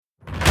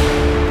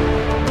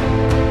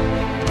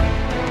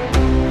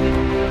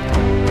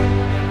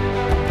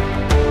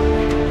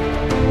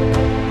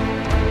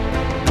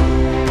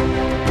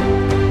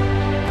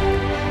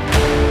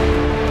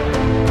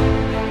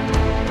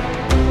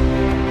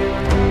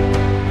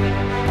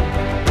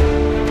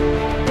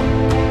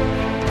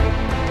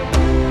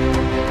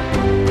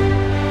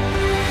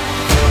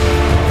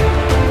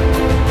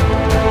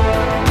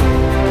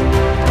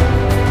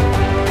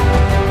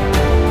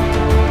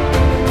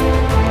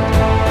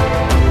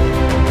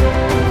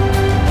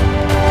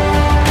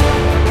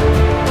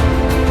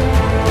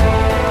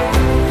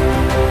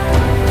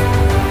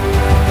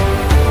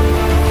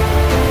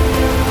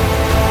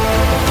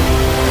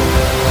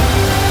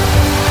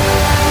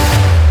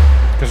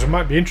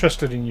be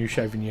interested in you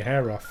shaving your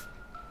hair off.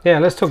 Yeah,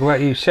 let's talk about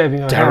you shaving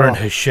your hair Darren off.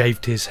 has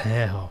shaved his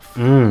hair off.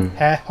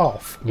 Hair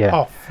off. Yeah.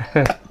 Off.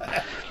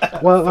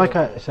 Well, like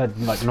I said,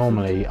 like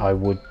normally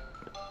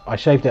I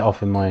shaved it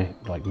off in my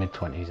like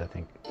mid-20s, I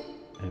think.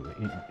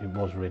 It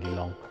was really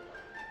long,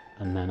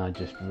 and then I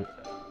just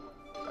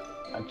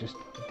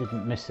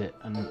didn't miss it,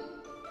 and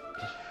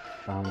just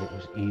found it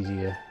was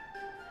easier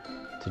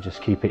to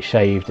just keep it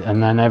shaved.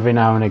 And then every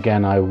now and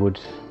again I would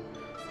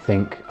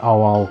think,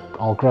 oh,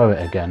 I'll grow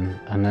it again,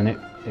 and then it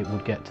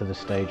would get to the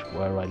stage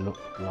where I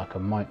looked like a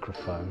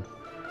microphone.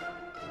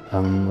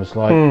 Was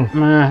like,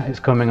 meh, it's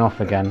coming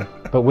off again.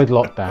 But with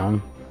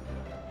lockdown,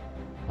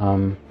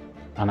 and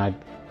I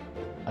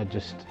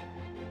just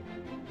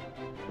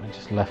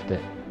left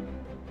it,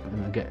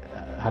 and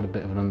had a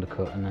bit of an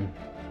undercut, and then.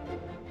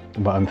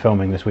 But I'm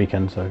filming this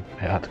weekend, so it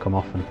had to come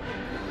off, and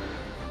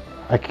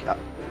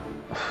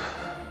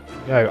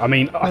I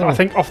mean, I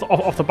think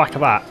off the back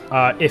of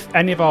that, if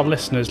any of our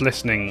listeners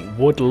listening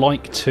would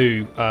like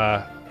to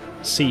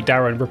see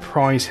Darren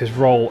reprise his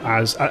role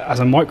as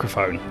a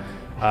microphone,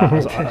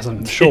 as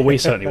I'm sure we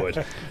certainly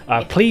would,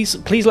 please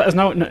let us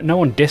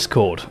know on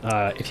Discord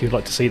if you'd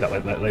like to see that,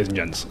 ladies and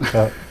gents.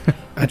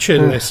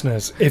 Actually,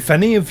 listeners, if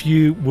any of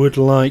you would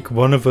like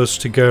one of us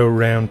to go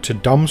around to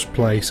Dom's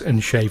place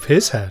and shave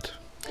his head,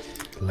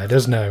 let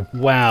us know.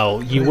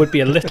 Well, you would be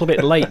a little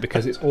bit late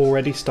because it's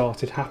already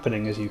started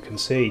happening, as you can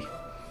see.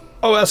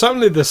 Oh, that's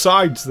only the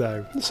sides,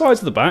 though. The sides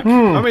of the back.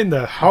 I mean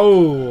the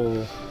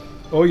whole.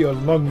 All your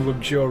long,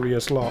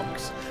 luxurious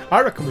locks.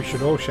 I reckon we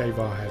should all shave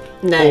our head.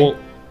 No.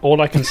 All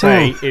I can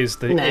say is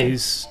that No.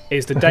 is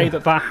the day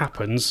that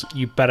happens,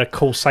 you better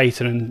call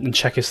Satan and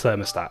check his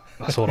thermostat.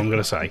 That's all I'm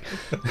going to say.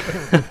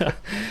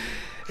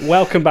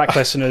 Welcome back,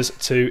 listeners,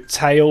 to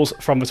Tales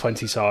from the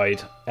 20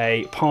 Side,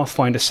 a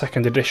Pathfinder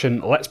 2nd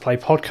Edition Let's Play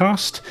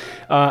podcast.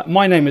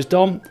 My name is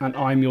Dom, and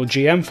I'm your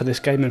GM for this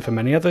game and for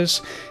many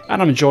others,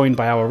 and I'm joined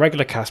by our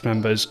regular cast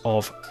members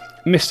of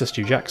Mr.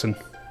 Stu Jackson.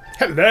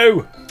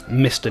 Hello!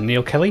 Mr.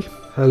 Neil Kelly.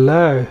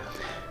 Hello.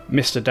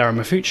 Mr. Darren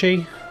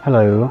Mafucci.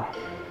 hello.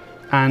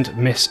 And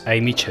Miss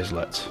Amy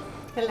Chislett.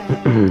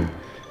 Hello.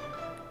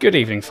 Good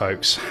evening,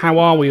 folks. How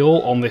are we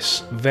all on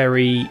this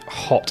very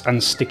hot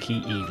and sticky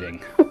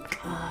evening?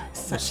 Oh, it's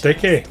such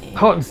Sticky.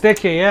 Hot and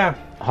sticky, yeah.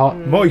 Hot,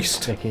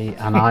 Moist. sticky,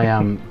 and I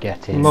am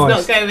getting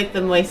Moist. Not go with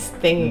the moist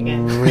thing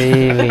again.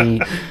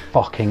 really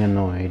fucking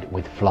annoyed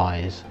with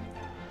flies.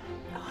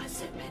 Oh,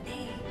 so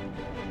many.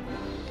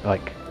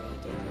 Like,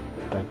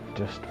 they're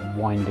just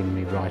winding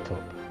me right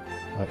up.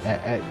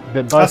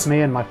 Like, both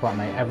me and my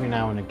flatmate, every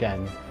now and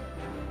again,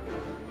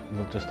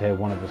 we'll just hear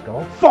one of us go,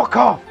 "Oh, fuck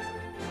off!"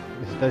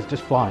 There's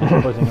just flies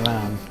buzzing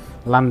around,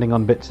 landing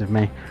on bits of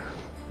me.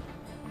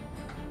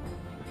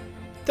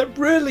 They're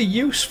really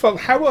useful.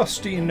 How else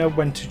do you know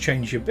when to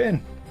change your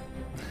bin?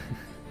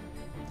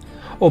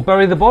 Or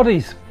bury the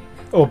bodies.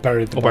 Or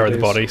bury the Bury the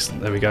bodies.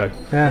 There we go.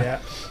 Yeah.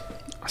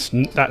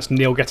 Yeah. That's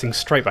Neil getting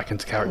straight back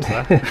into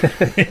character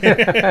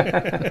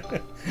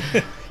there.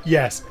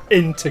 Yes,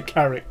 into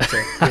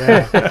character.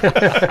 Yeah.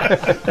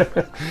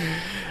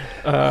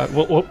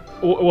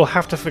 We'll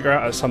have to figure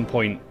out at some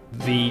point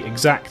the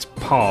exact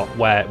part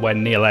where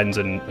Neil ends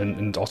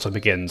and Otto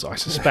begins. I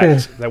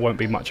suspect there won't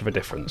be much of a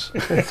difference.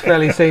 It's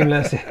fairly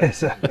seamless,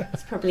 yes.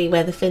 It's probably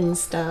where the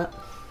fins start.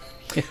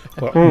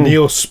 Well,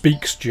 Neil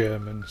speaks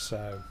German,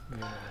 so.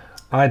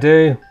 I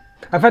do.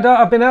 I've been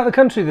out of the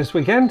country this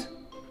weekend.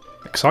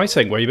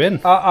 Exciting. Where you been?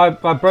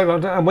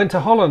 I went to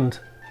Holland.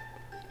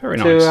 Very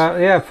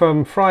nice.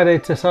 From Friday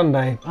to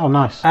Sunday. Oh,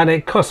 nice. And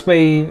it cost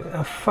me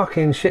a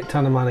fucking shit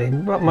ton of money,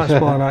 not much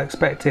more than I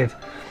expected.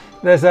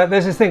 There's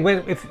this thing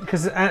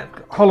because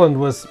Holland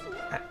was,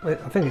 I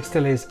think it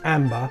still is,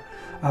 amber.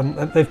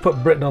 They've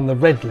put Britain on the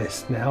red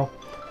list now,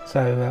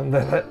 so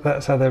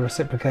that's how they're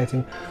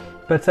reciprocating.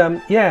 But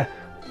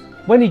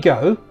when you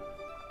go,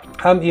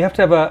 you have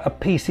to have a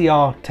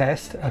PCR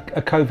test,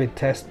 a COVID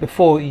test,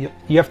 before you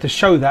have to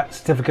show that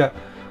certificate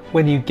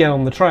when you get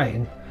on the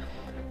train.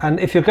 And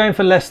if you're going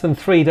for less than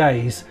 3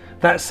 days,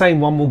 that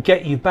same one will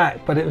get you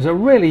back. But it was a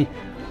really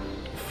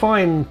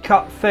fine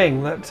cut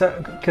thing that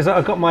because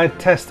I got my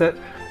test at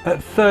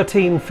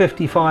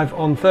 13:55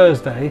 on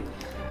Thursday,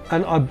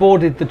 and I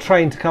boarded the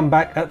train to come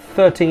back at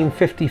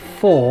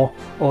 13:54,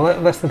 or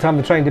that's the time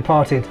the train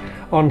departed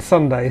on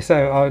Sunday.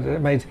 So I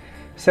made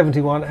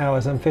 71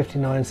 hours and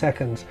 59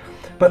 seconds.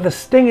 But the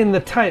sting in the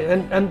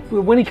tail, and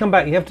when you come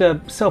back, you have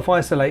to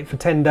self-isolate for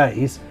 10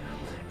 days,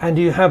 and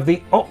you have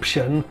the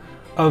option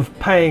of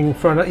paying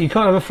for another. You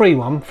can't have a free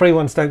one. Free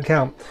ones don't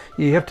count.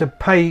 You have to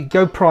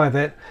go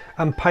private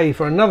and pay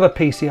for another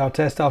PCR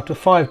test after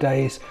 5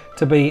 days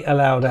to be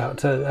allowed out,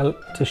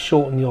 to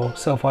shorten your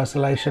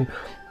self-isolation.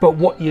 But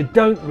what you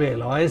don't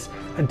realise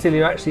until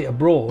you're actually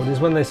abroad is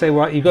when they say,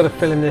 right, you've got to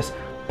fill in this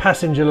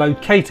passenger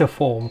locator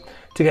form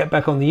to get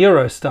back on the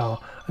Eurostar.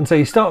 And so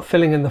you start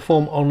filling in the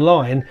form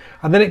online,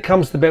 and then it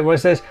comes to the bit where it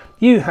says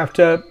you have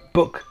to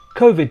book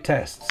COVID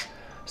tests.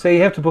 So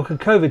you have to book a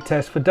COVID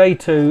test for day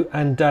 2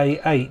 and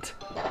day 8.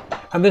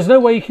 And there's no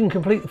way you can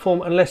complete the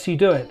form unless you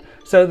do it.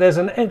 So there's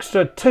an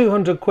extra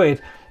 200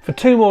 quid for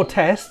 2 more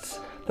tests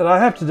that I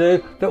have to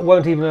do that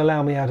won't even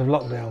allow me out of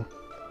lockdown.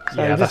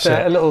 So Yeah, just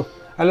that's a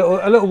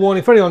little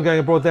warning for anyone going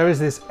abroad. There is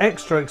this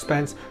extra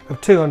expense of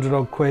 200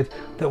 odd quid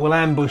that will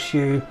ambush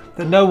you,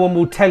 that no one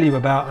will tell you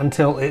about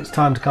until it's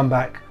time to come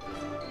back.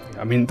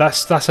 I mean,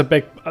 that's a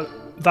big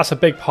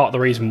part of the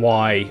reason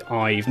why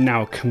I've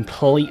now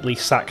completely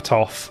sacked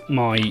off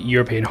my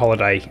European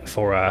holiday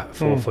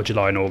for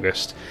July and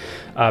August,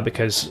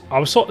 because I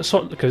was sort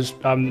of because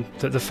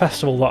the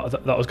festival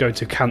that I was going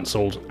to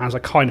cancelled, as I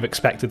kind of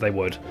expected they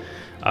would.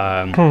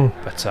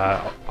 But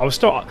I was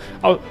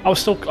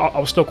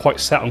still quite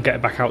set on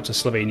getting back out to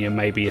Slovenia,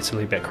 maybe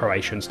Italy, a bit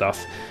Croatia and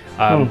stuff.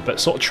 But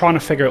sort of trying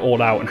to figure it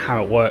all out and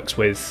how it works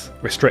with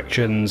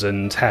restrictions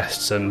and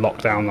tests and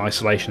lockdown and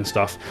isolation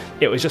stuff,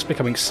 it was just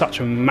becoming such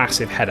a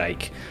massive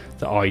headache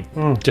that I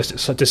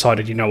just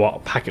decided, you know what,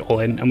 I'll pack it all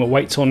in and we'll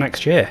wait till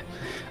next year.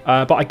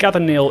 But I gather,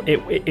 Neil,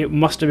 it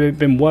must have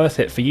been worth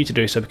it for you to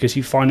do so because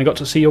you finally got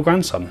to see your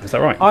grandson. Is that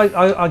right?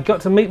 I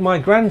got to meet my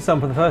grandson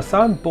for the first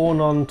time,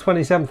 born on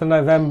 27th of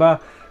November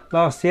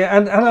last year,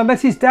 and I met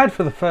his dad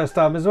for the first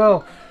time as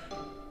well.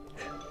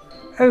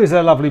 He was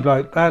a lovely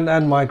bloke,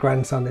 and my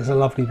grandson is a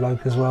lovely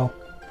bloke as well.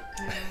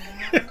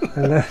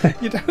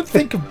 You don't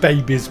think of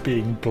babies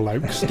being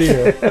blokes, do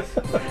you?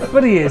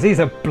 But he is. He's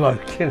a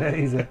bloke, you know.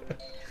 He's a.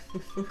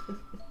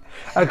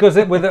 Because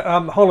with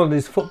Holland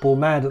is football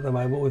mad at the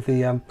moment with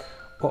the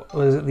what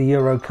was it, the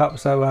Euro Cup.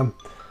 So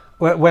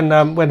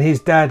when his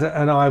dad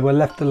and I were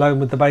left alone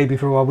with the baby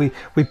for a while,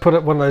 we put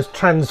up one of those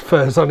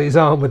transfers on his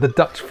arm with the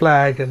Dutch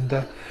flag and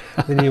the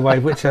new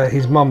wave, which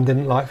his mum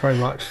didn't like very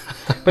much.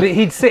 But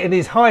he'd sit in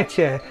his high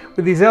chair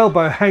with his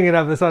elbow hanging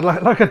over the side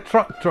like a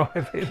truck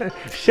driver, you know,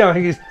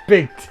 showing his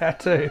big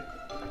tattoo.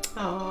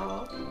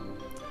 Aww.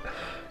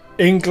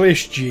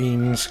 English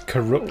genes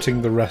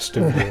corrupting the rest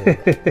of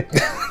Europe.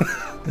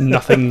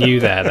 Nothing new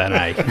there then,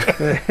 eh?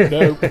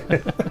 No.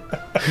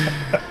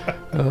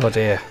 Oh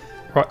dear.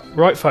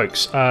 Right,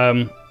 folks.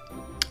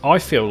 I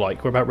feel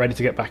like we're about ready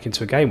to get back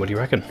into a game. What do you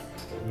reckon?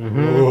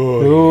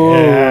 Oh,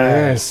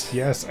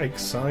 yes,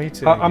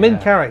 exciting. I'm in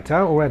character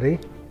already.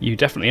 You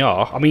definitely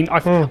are. I mean, I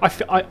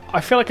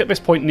feel like at this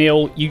point,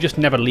 Neil, you just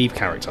never leave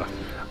character.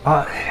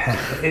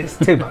 It's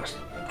too much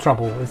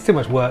trouble. It's too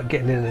much work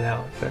getting in and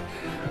out. So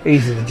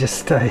easy to just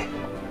stay.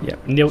 Yeah,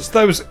 Neil. It's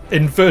those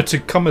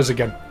inverted commas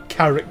again.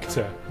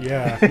 Character,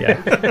 yeah.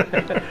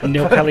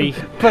 Neil Kelly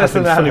has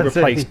been fully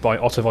replaced by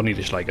Otto von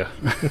Niederschläger.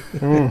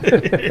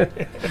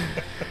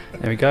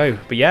 There we go.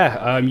 But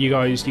yeah, you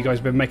guys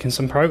have been making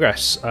some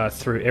progress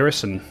through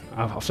Irison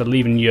after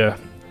leaving your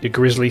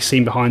grisly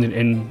scene behind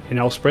in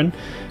Elsprin.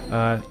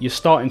 You're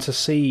starting to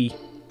see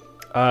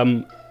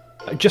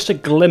just a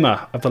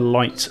glimmer of the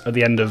light at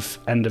the end of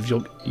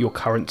your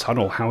current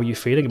tunnel. How are you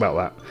feeling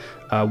about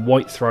that?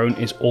 White Throne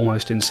is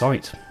almost in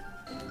sight.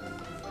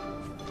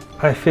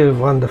 I feel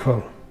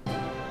wonderful.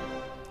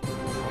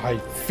 I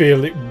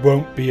feel it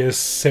won't be as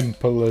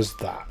simple as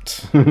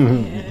that.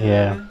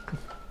 Yeah.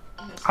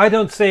 I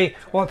don't see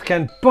what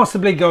can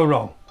possibly go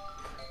wrong.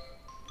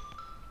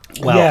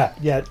 Well,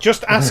 yeah.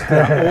 Just ask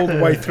that all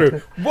the way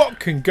through.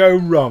 What can go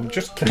wrong?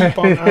 Just keep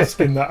on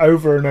asking that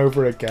over and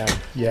over again.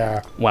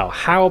 Yeah. Well,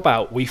 how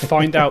about we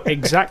find out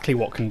exactly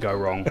what can go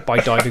wrong by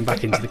diving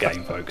back into the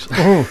game, folks?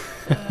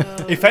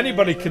 If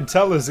anybody can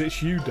tell us,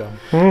 it's you, Dom.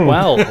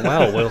 Well,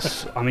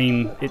 I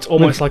mean, it's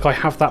almost like I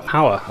have that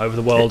power over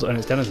the world and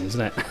its denizens,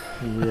 isn't it?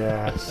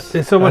 Yes.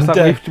 It's almost And,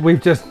 like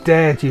we've just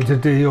dared you to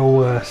do your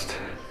worst.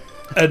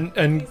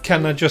 And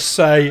can I just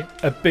say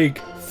a big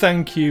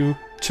thank you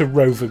to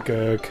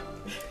Rovergerg.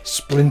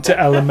 Splinter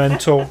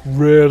Elemental,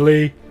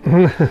 really?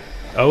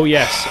 Oh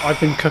yes, I've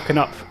been cooking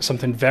up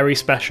something very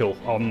special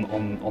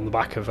on the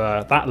back of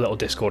that little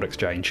Discord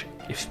exchange.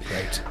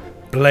 Great.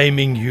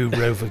 Blaming you,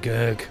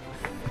 Rovergerg.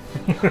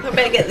 I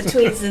better get the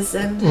tweezers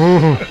then.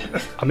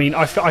 I mean,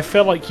 I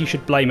feel like you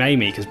should blame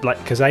Amy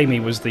because Amy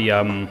was the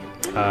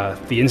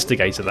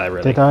instigator there,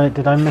 really.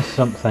 Did I miss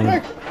something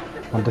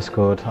on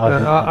Discord?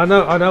 I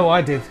know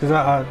I did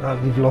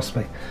because you've lost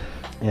me.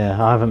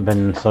 Yeah, I haven't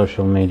been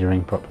social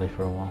mediaing properly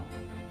for a while.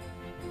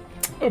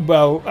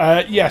 Well,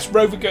 yes,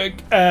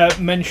 Rovergerg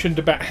mentioned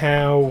about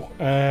how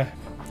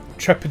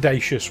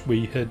trepidatious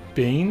we had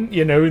been,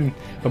 you know, and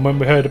when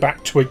we heard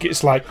about Twig,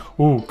 it's like,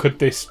 ooh, could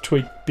this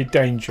Twig be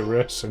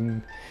dangerous?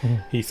 And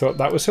he thought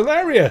that was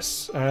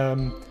hilarious.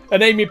 And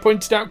Amy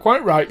pointed out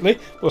quite rightly,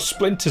 well,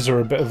 splinters are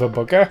a bit of a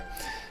bugger.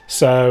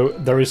 So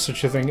there is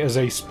such a thing as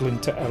a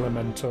splinter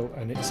elemental,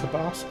 and it's a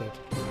bastard.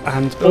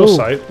 And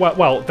also,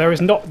 well, there is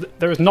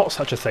not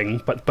such a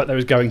thing, but there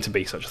is going to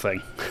be such a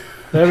thing.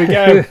 There we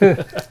go.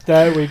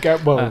 There we go.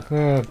 Well,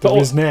 there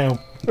is now.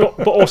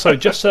 But also,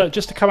 just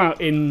to come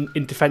out in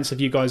defence of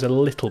you guys a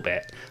little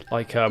bit,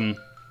 like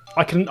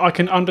I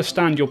can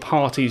understand your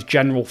party's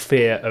general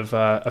fear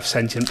of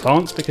sentient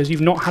plants because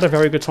you've not had a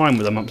very good time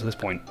with them up to this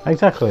point.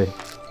 Exactly.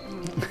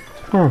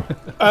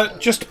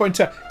 Just to point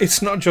out,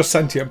 it's not just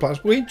sentient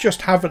plants. We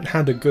just haven't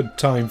had a good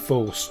time,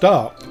 full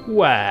stop.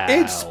 Wow.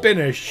 It's been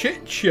a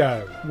shit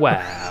show.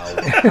 Wow.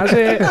 Has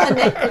it? Got a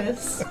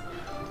necklace.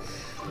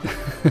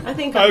 I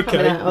think I'm Okay,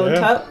 coming out on yeah.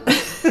 top.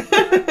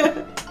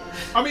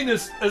 I mean,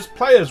 as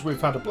players,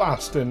 we've had a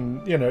blast,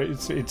 and you know,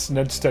 it's an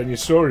entertaining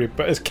story.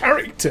 But as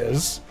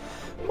characters,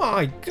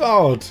 my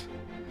God,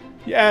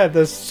 yeah,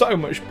 there's so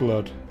much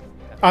blood,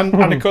 and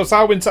of course,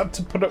 Alwyn's had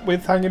to put up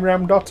with hanging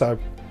around Otto,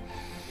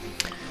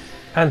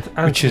 and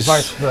Which is-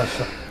 vice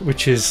versa.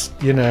 which is,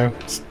 you know,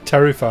 it's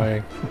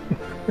terrifying.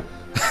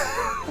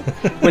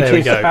 Which There we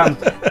is go.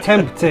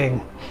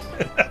 tempting.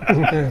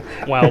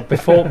 Well,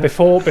 before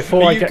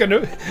Are I you get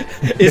gonna?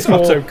 Is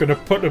Otto gonna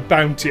put a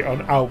bounty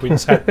on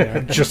Alwyn's head now,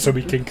 just so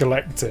we can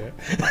collect it?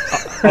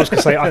 I was going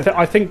to say,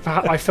 I think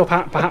I feel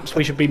perhaps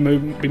we should be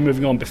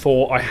moving on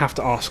before I have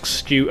to ask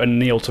Stu and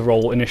Neil to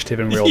roll initiative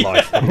in real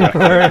life.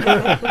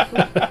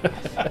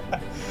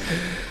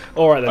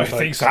 All right then. I folks.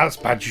 think that's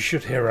bad. You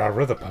should hear our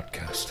other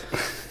podcast.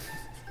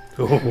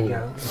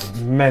 Yeah,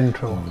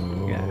 mental.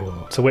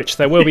 To which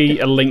there will be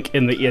a link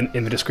in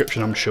the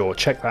description, I'm sure.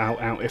 Check that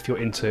out if you're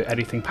into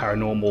anything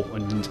paranormal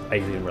and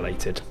alien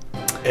related.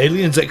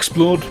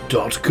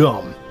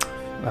 Aliensexplored.com.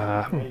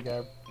 There you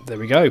go. There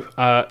we go.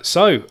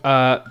 So,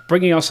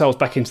 bringing ourselves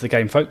back into the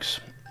game, folks,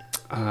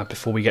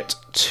 before we get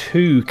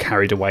too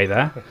carried away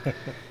there.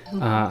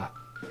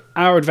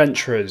 Our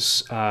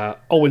adventurers,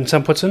 Olwen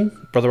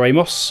Templeton, Brother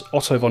Amos,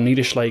 Otto von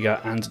Niederschläger,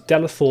 and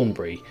Della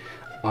Thornbury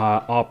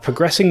are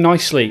progressing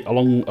nicely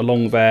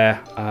along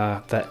their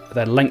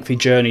lengthy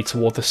journey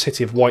toward the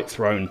city of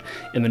Whitethrone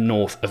in the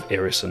north of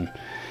Irison.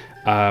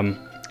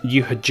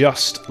 You had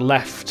just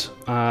left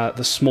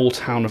the small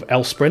town of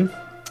Elsprin,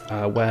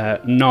 where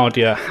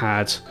Nadia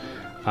had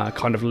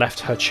kind of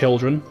left her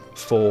children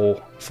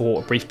for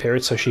a brief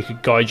period, so she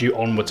could guide you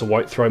onward to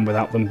Whitethrone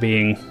without them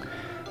being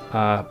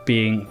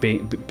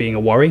a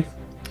worry.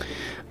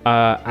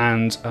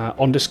 And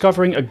on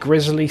discovering a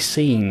grisly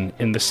scene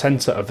in the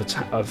centre of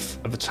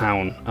the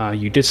town,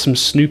 you did some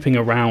snooping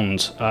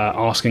around,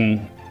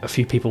 asking a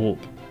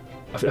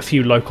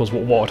few locals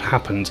what had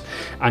happened,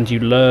 and you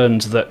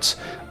learned that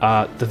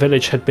the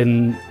village had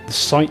been the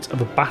site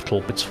of a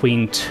battle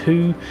between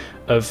two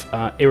of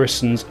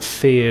Irison's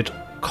feared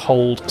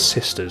Cold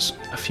Sisters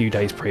a few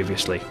days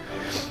previously,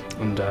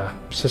 and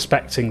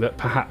suspecting that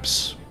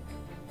perhaps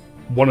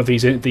one of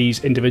these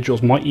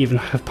individuals might even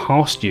have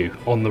passed you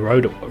on the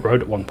road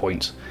at one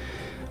point,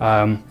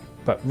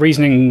 but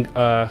reasoning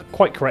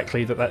quite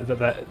correctly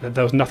that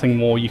there was nothing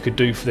more you could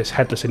do for this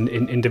headless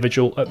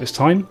individual at this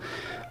time.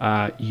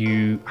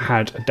 You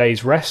had a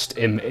day's rest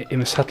in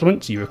the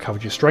settlement. You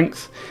recovered your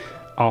strength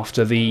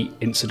after the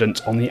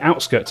incident on the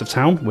outskirts of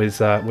town with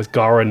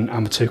Garin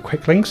and the two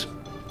quicklings.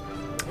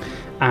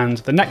 And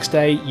the next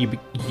day,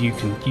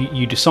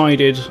 you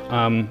decided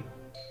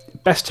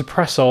best to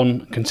press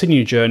on, continue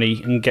your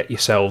journey, and get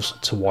yourselves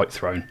to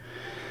Whitethrone.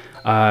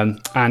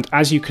 And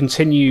as you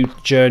continue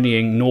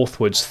journeying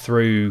northwards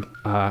through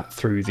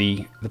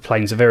the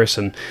plains of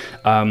Irison,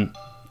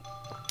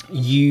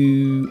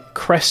 you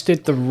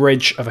crested the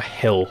ridge of a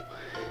hill,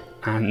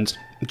 and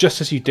just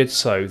as you did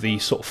so, the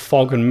sort of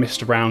fog and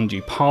mist around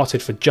you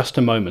parted for just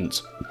a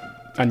moment,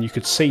 and you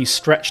could see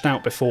stretched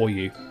out before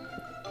you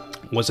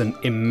was an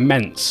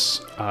immense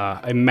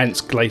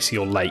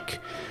glacial lake,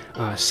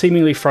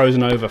 seemingly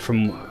frozen over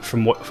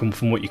from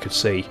what you could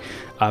see,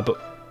 but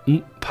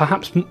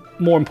perhaps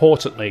more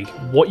importantly,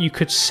 what you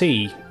could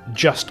see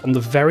just on the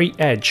very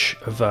edge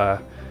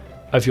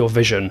of your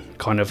vision,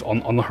 kind of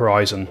on the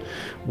horizon,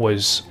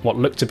 was what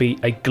looked to be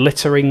a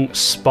glittering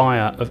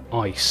spire of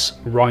ice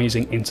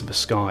rising into the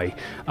sky,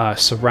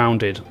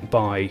 surrounded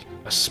by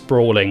a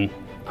sprawling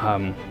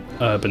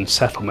urban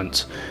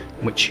settlement,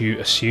 which you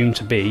assume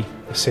to be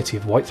the city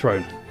of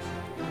Whitethrone.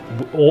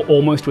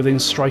 Almost within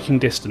striking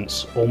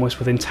distance, almost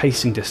within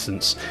tasting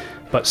distance,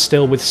 but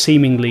still with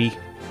seemingly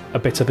a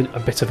bit of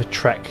a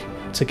trek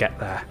to get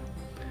there.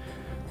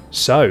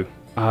 So,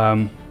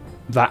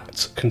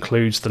 that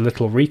concludes the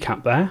little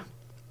recap there.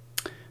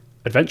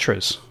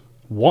 Adventurers,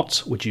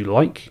 what would you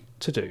like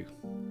to do?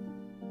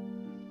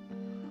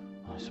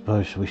 I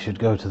suppose we should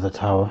go to the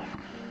tower.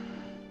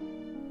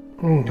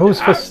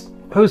 Who's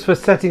for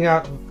setting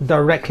out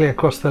directly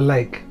across the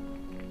lake?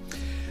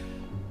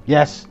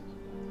 Yes.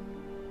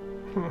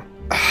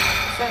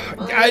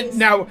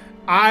 Now,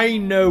 I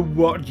know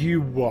what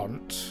you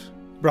want,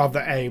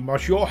 Brother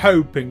Amos. You're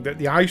hoping that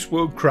the ice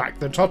will crack,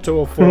 that Otto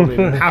will fall in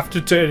and have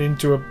to turn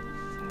into a...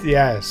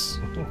 Yes.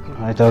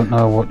 I don't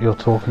know what you're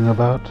talking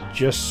about.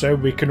 Just so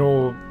we can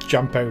all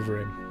jump over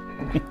him.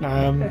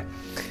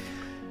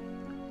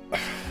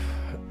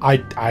 I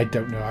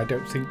don't know. I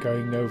don't think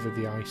going over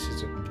the ice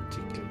is a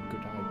particularly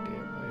good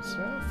idea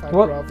myself. I'd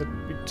rather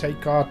we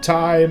take our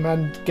time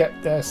and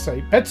get there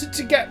safe. Better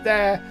to get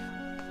there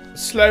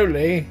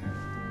slowly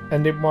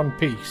and in one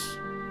piece.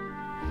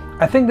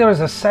 I think there is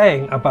a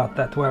saying about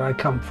that where I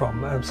come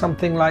from.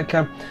 Something like,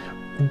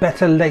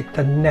 better late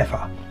than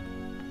never.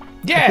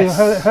 Yes!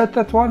 Have you heard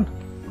that one?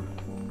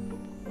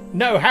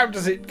 No, how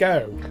does it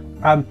go?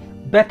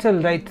 Better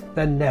late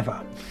than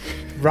never.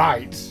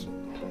 Right.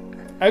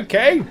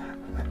 Okay.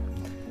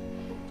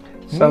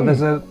 So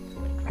there's a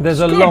It's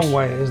long good.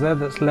 way, is there,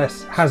 that's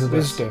less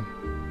hazardous.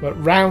 Wisdom. But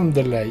round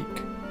the lake.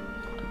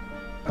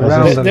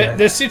 Around the The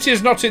lake. city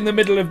is not in the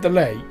middle of the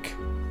lake.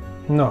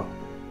 No.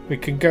 We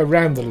can go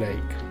round the lake.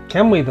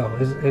 Can we though?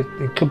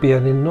 It could be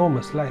an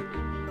enormous lake.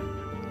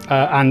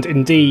 And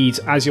indeed,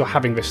 as you're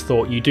having this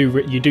thought, you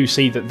do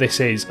see that this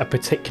is a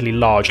particularly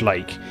large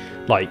lake.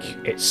 Like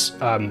it's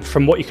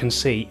from what you can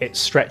see, it's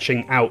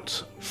stretching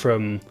out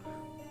from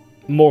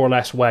more or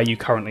less where you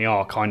currently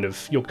are. Kind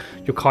of, you're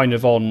kind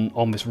of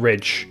on this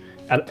ridge,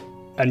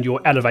 and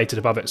you're elevated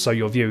above it, so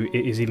your view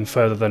is even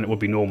further than it would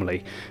be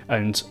normally.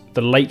 And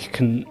the lake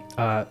can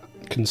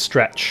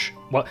stretch.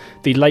 Well,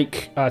 the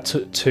lake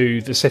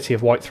to the city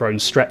of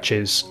Whitethrone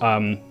stretches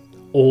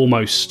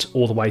almost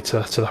all the way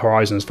to the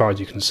horizon as far as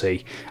you can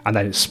see, and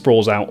then it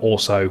sprawls out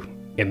also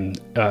in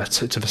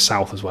to the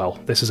south as well.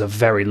 This is a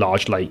very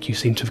large lake. You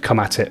seem to have come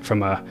at it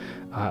from a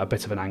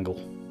bit of an angle.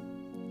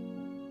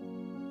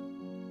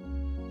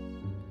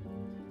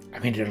 I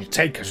mean, it'll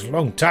take us a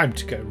long time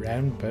to go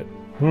round, but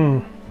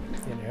you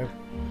know.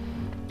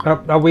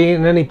 Are we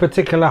in any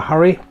particular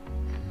hurry?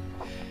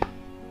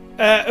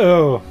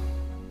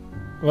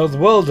 Well, the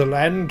world will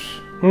end.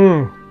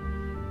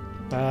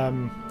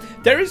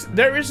 There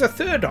is a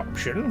third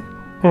option.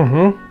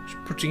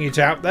 Just putting it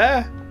out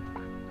there.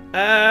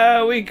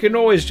 We can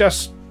always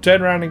just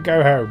turn around and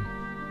go home.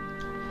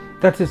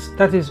 That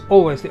is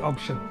always the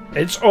option.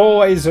 It's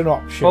always an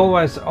option.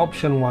 Always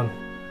option one.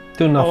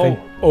 Do nothing.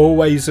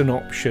 Always an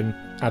option,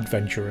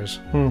 adventurers.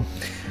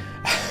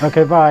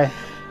 Okay, bye.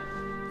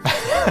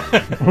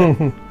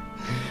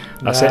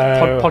 That's it.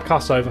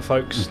 Podcast's over,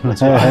 folks.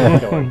 That's all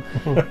going.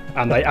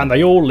 And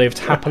they all lived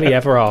happily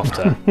ever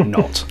after.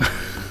 Not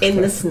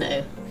In the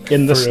snow.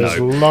 in the For snow. as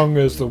long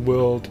as the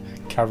world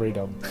carried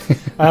on.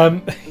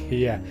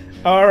 Yeah.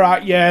 All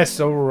right. Yes.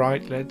 All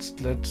right. Let's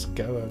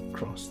go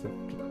across the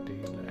bloody.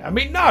 I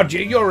mean,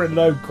 Nadia, you're a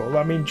local.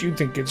 I mean, do you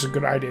think it's a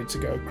good idea to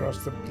go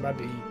across the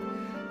bloody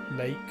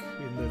lake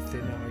in the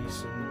thin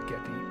ice and get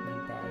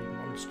eaten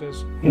by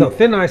monsters? No,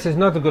 thin ice is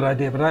not a good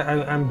idea, but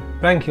I'm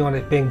banking on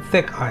it being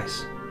thick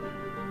ice.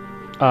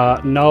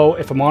 No,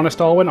 if I'm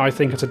honest, Alwyn, I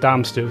think it's a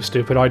damn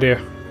stupid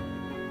idea.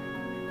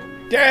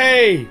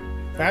 Yay!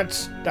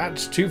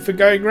 That's two for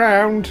going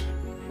round.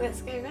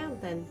 Let's go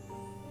round then.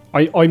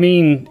 I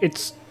mean,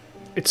 it's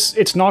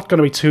not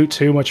going to be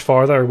too much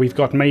farther. We've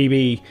got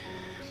maybe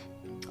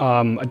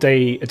a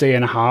day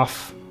and a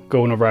half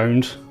going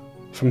around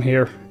from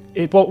here.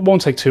 It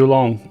won't take too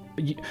long.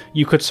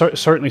 You could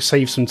certainly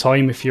save some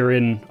time if you're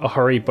in a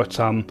hurry, but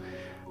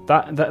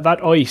that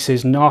ice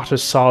is not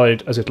as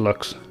solid as it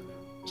looks.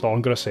 That's all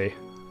I'm going to say.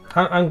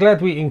 I'm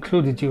glad we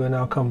included you in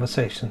our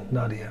conversation,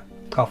 Nadia,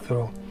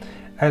 after all.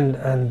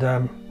 And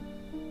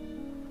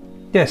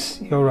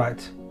yes, you're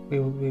right. We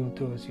will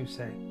do as you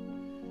say.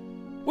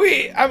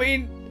 I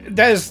mean,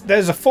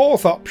 there's a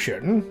fourth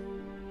option.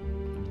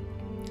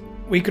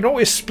 We can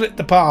always split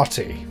the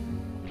party.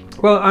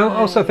 Well, I'm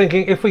also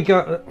thinking if we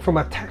go from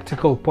a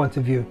tactical point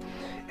of view,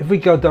 if we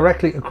go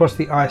directly across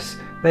the ice,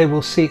 they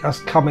will see us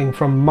coming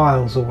from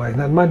miles away.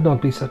 That might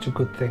not be such a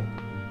good thing.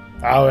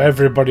 Oh,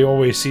 everybody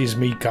always sees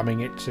me coming,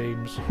 it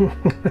seems.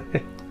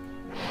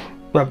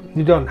 Well,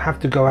 you don't have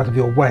to go out of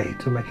your way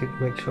to make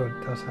sure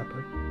it does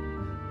happen.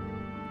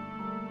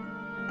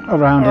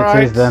 Around All it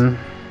right. is then.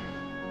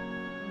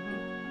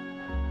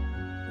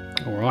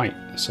 All right.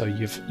 So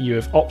you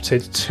have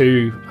opted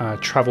to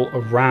travel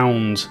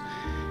around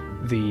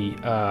the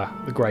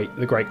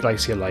Great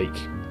Glacier Lake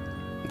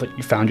that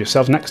you found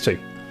yourselves next to.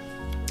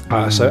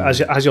 So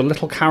as your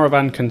little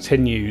caravan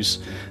continues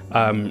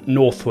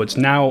northwards,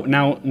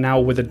 now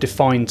with a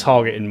defined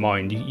target in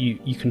mind,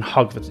 you can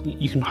hug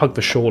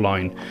the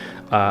shoreline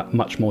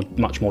much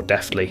more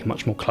deftly,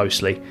 much more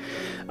closely,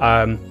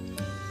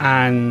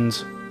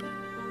 and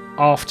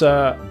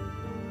after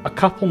a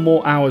couple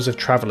more hours of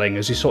travelling,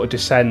 as you sort of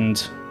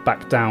descend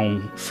back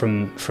down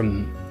from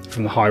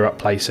the higher up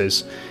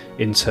places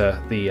into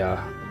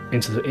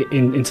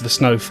the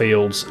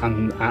snowfields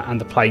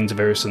and the plains of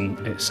Irison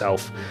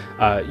itself,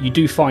 you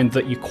do find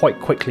that you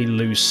quite quickly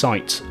lose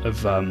sight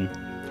of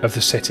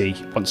the city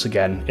once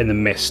again in the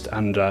mist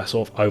and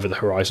sort of over the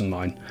horizon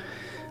line.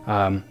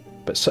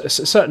 But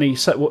certainly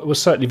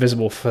was certainly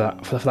visible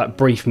for that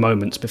brief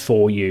moment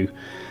before you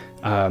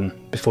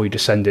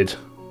descended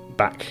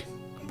back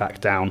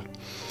down.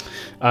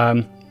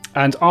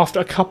 And after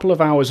a couple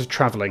of hours of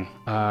travelling,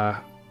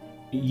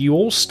 you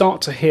all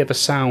start to hear the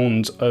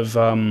sound of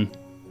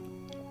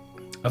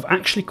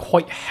actually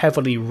quite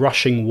heavily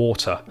rushing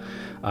water,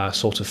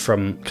 sort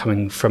of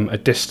coming from a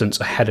distance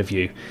ahead of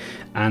you.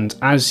 And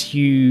as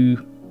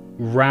you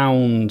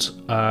round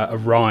a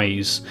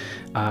rise,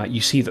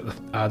 you see that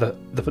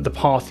the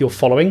path you're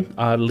following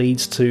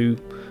leads to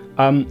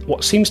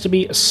what seems to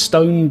be a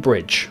stone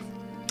bridge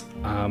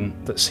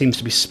that seems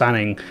to be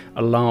spanning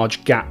a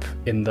large gap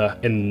in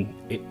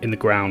the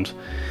ground,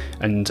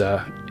 and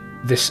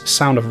this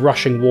sound of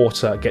rushing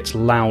water gets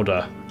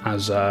louder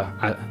as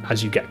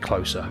you get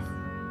closer.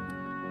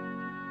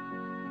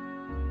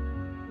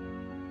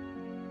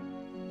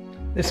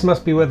 This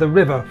must be where the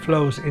river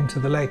flows into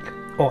the lake,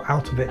 or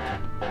out of it.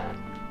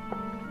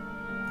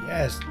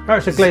 Yes. Oh,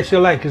 it's a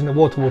glacial lake, isn't it?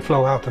 Water will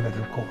flow out of it,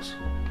 of course.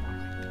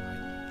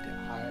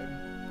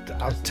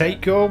 I'll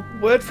take your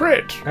word for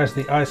it. As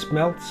the ice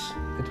melts,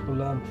 it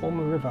will form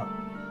a river.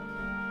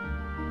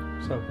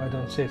 So I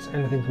don't see it's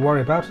anything to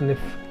worry about, and if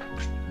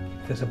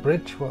there's a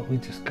bridge, well, we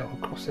just go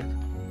across it.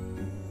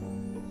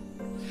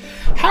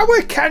 How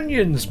are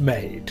canyons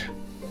made?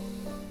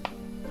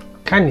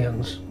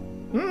 Canyons?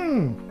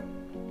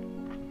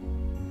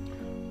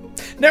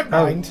 Never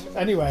mind.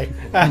 Anyway.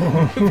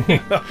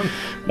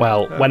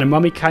 Well, when a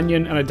mummy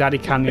canyon and a daddy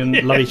canyon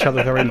love each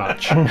other very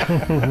much,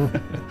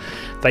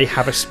 they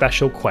have a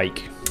special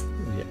quake.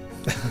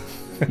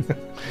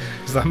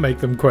 Does that make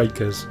them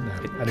Quakers? No.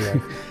 Anyway.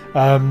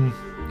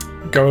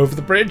 Go over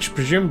the bridge,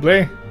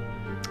 presumably.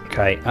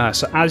 Okay,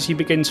 so as you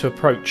begin to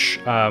approach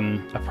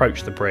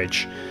the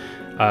bridge,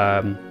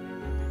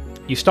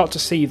 you start to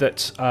see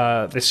that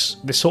this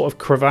sort of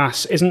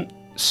crevasse isn't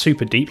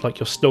super deep. Like,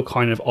 you're still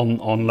kind of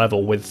on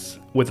level with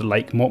the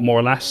lake, more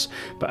or less.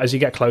 But as you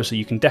get closer,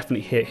 you can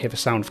definitely hear the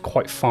sound of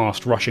quite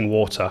fast rushing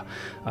water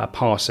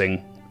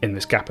passing in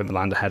this gap in the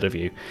land ahead of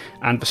you.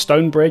 And the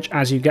stone bridge,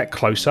 as you get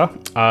closer,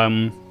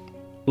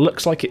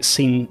 looks like it's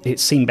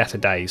seen better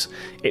days.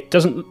 It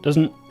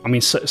doesn't. I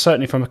mean,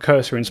 certainly from a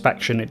cursory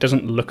inspection, it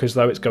doesn't look as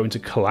though it's going to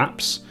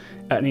collapse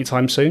at any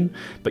time soon.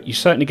 But you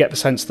certainly get the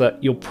sense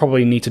that you'll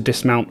probably need to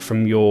dismount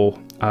from your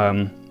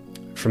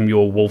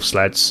wolf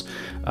sleds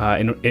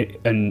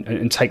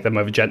and take them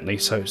over gently,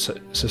 so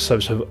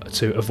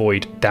to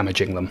avoid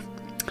damaging them.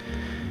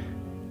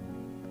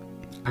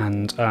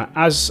 And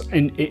as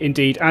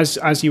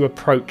you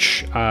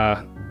approach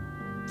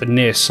the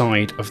near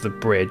side of the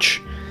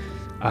bridge,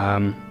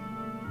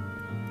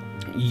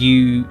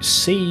 you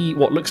see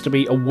what looks to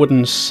be a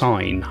wooden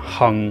sign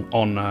hung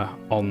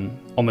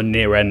on the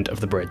near end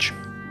of the bridge.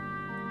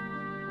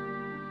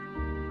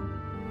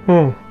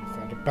 I've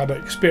had a bad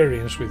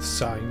experience with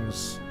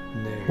signs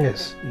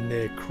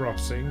near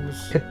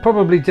crossings. It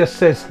probably just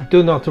says,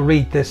 "Do not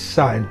read this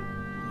sign."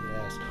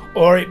 Yes.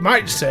 Or it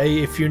might say,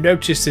 if you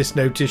notice this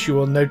notice, you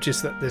will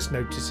notice that this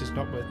notice is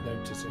not worth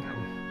noticing.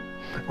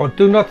 Or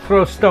 "Do not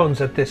throw stones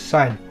at this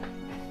sign."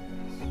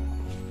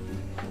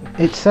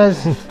 It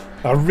says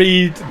I'll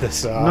read the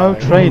sign. no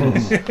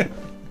trainers.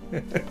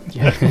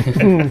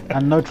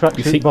 And no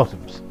tracksuit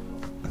bottoms.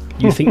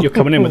 You think you're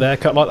coming in with a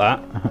haircut like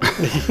that?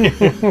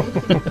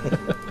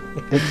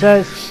 It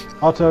says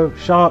Otto,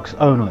 sharks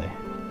only.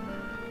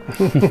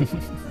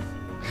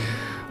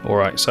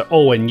 Alright, so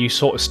Olwen, you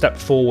sort of step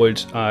forward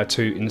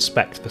to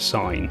inspect the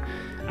sign,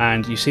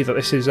 and you see that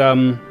this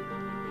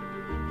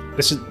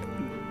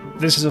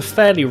is a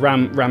fairly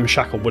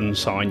ramshackle wooden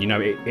sign. You know,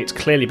 it's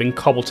clearly been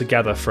cobbled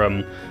together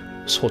from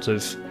sort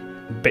of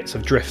bits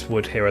of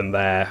driftwood here and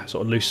there,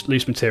 sort of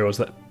loose materials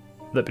that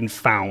have been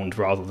found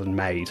rather than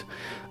made.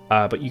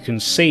 But you can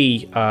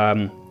see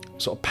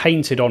sort of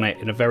painted on it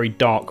in a very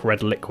dark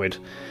red liquid,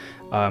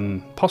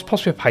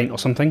 possibly a paint or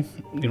something.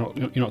 You're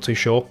not too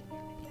sure.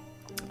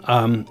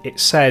 It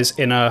says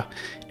in a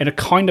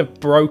kind of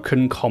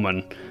broken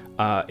common.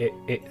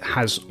 It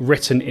has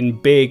written in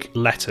big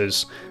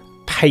letters,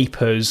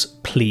 "Papers,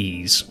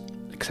 please."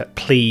 Except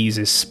 "please"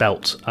 is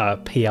spelt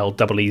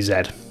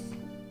PLEEZ.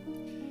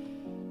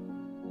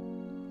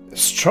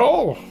 It's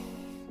Troll.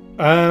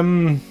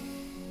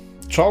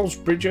 Troll's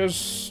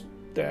Bridges,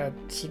 they're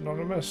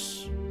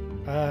synonymous.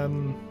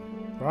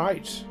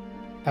 Right.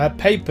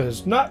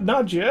 Papers.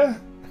 Nadia,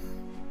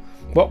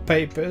 what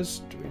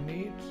papers do we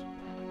need?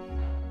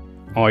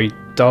 I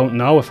don't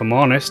know, if I'm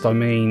honest. I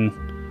mean,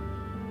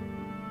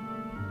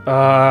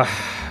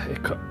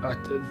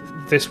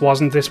 this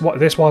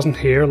wasn't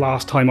here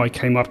last time I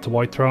came up to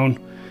Whitethrone.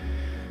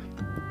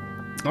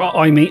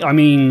 I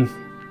mean,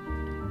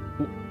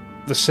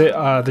 the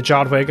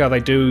Jadwiga,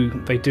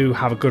 they do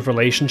have a good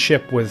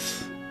relationship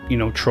with,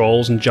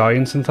 trolls and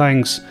giants and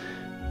things.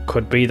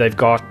 Could be they've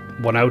got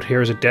one out here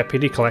as a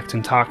deputy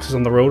collecting taxes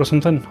on the road or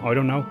something. I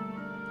don't know.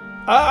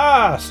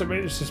 So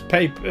it's just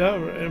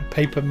paper.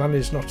 Paper money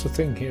is not a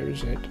thing here,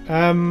 is it?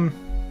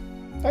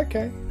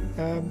 Okay.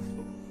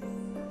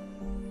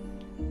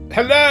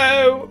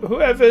 Hello,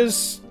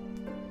 whoever's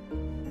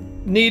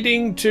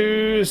needing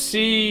to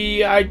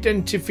see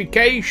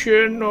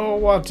identification or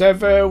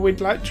whatever, we'd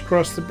like to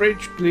cross the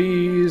bridge,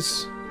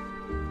 please.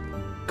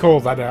 Call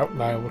that out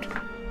loud.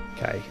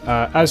 Okay.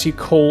 As you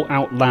call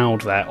out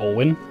loud there,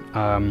 Olwen,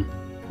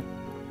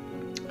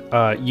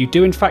 you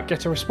do in fact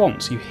get a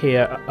response. You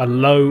hear a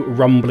low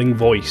rumbling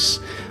voice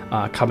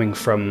coming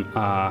from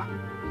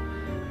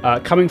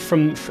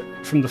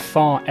the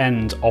far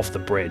end of the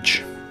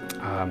bridge.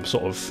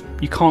 Sort of,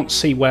 you can't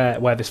see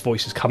where this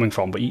voice is coming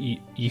from, but you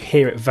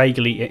hear it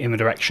vaguely in the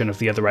direction of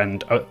the other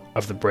end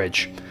of the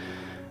bridge.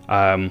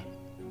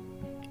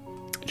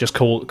 Just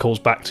calls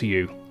back to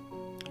you.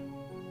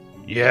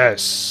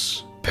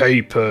 Yes,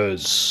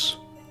 papers.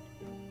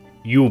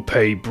 You'll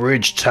pay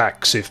bridge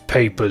tax if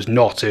paper's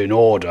not in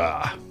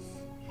order.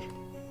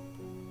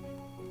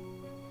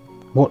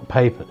 What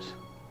papers?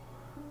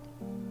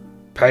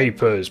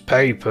 Papers.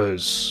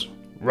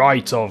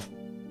 Right of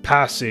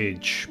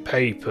passage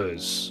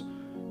papers.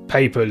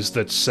 Papers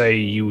that say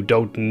you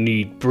don't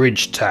need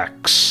bridge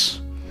tax.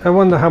 I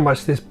wonder how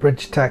much this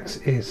bridge tax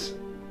is.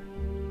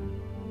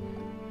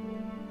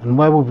 And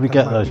where would we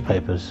get those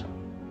papers?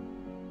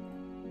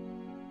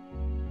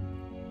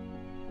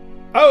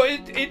 Oh,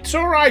 it's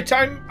all right.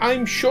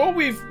 I'm sure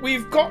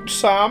we've got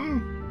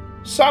some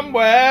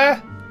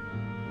somewhere.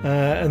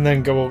 And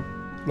then go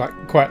like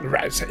quietly.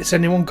 Right, has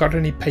anyone got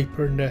any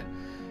paper and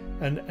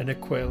a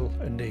quill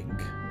and ink?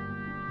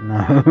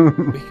 No.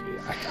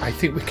 I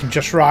think we can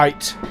just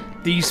write,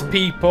 these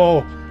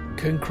people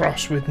can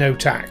cross with no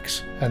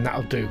tax, and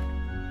that'll do.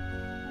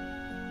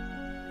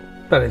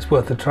 But it's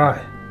worth a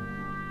try.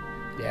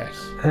 Yes.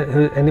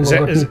 Anyone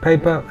got any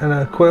paper and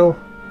a quill?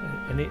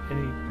 Any?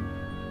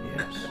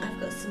 Yes. I've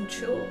got some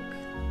chalk.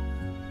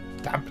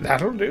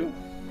 That'll do.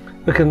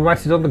 We can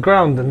write it on the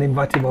ground and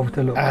invite him over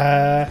to look.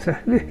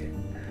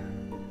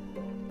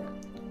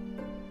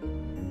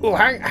 Oh,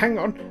 hang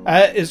on.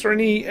 Is there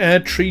any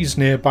trees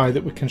nearby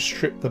that we can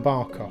strip the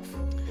bark off?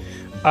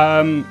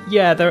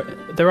 Yeah,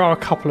 there are a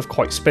couple of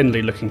quite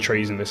spindly-looking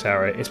trees in this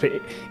area.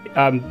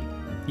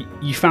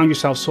 You found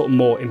yourself sort of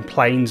more in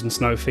plains and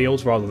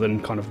snowfields rather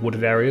than kind of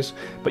wooded areas,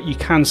 but you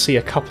can see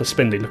a couple of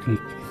spindly-looking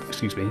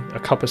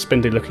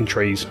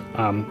trees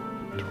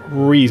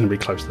reasonably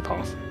close to the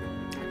path.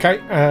 Okay,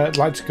 I'd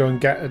like to go and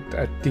get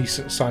a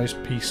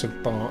decent-sized piece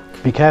of bark.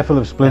 Be careful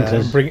of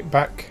splinters. And bring it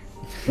back.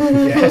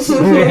 Yes, yes,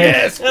 Oh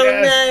yes.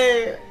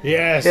 no!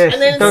 Yes. Yes.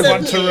 And then Don't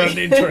want to suddenly- run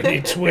into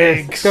any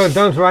twigs.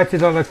 Don't write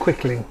it on a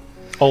quickling.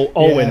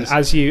 Olwen,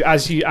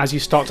 Yes. as you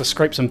start to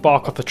scrape some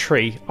bark off the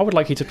tree, I would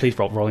like you to please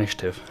roll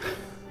initiative.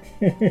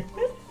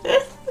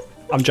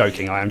 I'm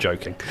joking. I am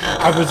joking.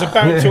 I was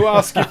about to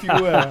ask if you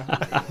were.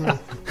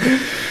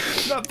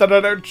 Not that I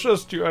don't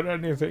trust you or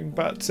anything,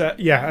 but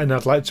yeah, and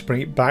I'd like to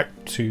bring it back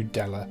to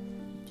Della.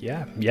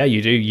 Yeah,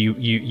 you do.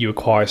 You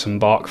acquire some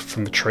bark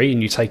from the tree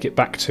and you take it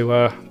back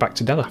to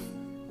Della.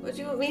 What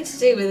do you want me to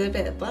do with a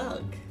bit of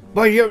bark?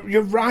 Well,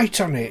 you're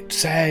right on it.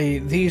 Say,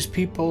 these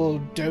people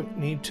don't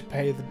need to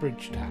pay the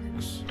bridge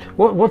tax.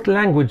 What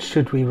language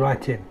should we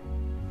write in?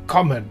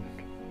 Common.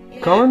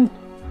 Yeah. Common?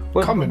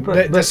 Common.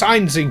 But- The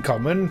sign's in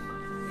common.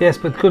 yes,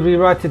 but could we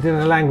write it in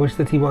a language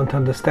that he won't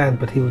understand,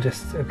 but he will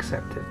just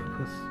accept it?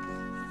 Because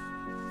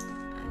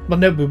Well,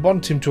 no, we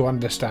want him to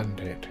understand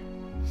it.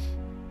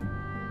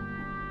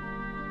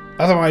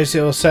 Otherwise,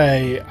 he'll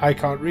say, I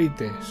can't read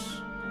this.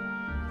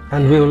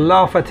 and we'll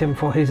laugh at him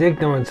for his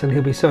ignorance, and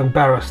he'll be so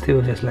embarrassed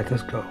he'll just let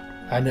us go.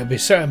 And he'll be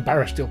so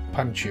embarrassed he'll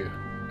punch you,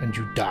 and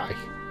you die.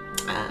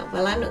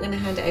 Well, I'm not going to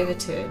hand it over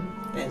to him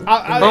then.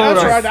 That's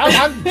right. right, I'll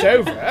hand it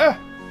over.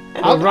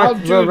 I'll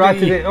We'll write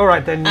do it in. All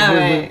right, then All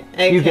right,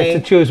 you get okay.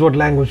 to choose what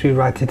language we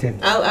write it in.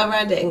 I'll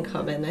write it in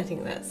common. I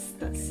think that's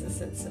the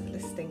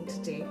sensiblest thing to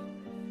do.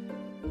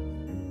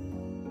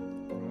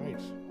 Right.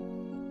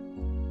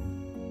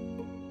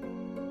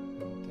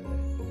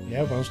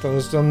 Yeah, once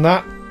Stella's done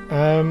that,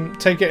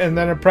 take it and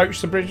then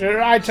approach the bridge.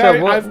 Right,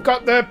 So what- I've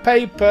got the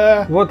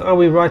paper. What are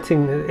we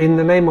writing in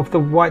the name of the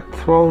White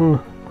Throne?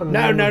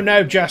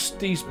 No, just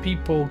these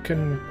people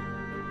can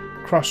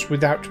cross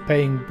without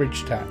paying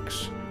bridge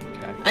tax.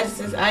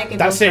 I give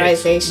That's it.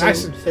 authorization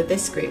Nice. for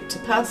this group to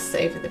pass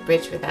over the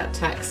bridge without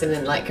tax and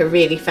then like a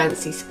really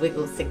fancy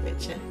squiggle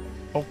signature.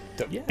 Oh,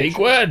 big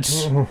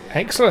words.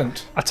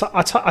 Excellent. I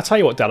tell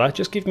you what, Della,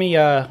 just give me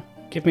a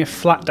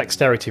flat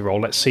dexterity roll.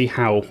 Let's see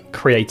how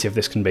creative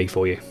this can be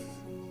for you.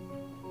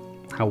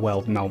 How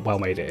well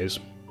made it is.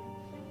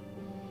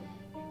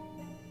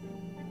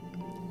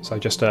 So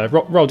just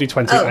roll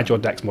d20, Oh. add your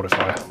dex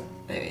modifier.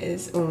 There it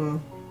is.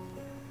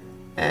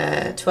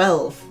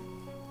 12.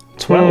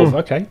 12.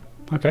 Okay.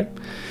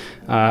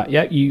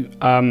 Yeah, you.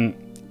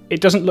 It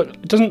doesn't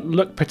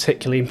look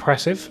particularly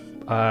impressive.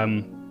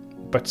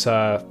 But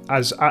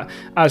as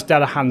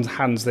Della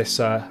hands this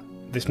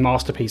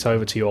masterpiece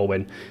over to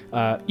Orwin,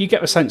 you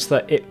get the sense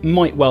that it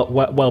might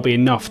well be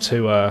enough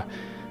to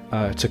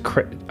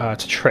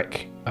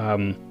trick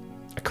a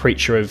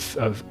creature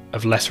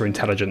of lesser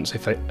intelligence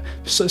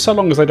so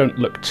long as they don't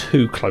look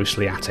too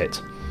closely at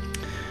it.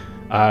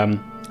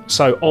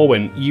 So,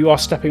 Orwin, you are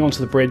stepping onto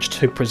the bridge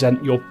to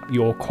present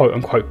your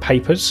quote-unquote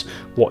papers.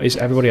 What is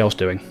everybody else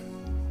doing?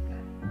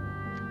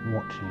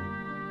 Watching.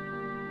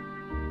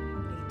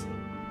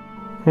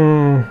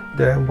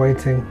 Yeah, I'm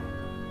waiting.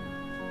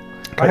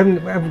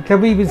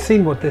 Have we even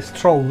seen what this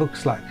troll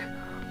looks like?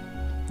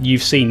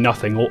 You've seen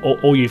nothing.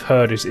 All you've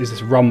heard is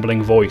this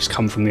rumbling voice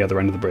come from the other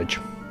end of the bridge.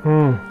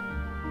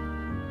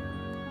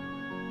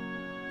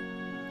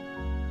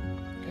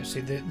 See,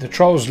 the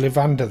trolls live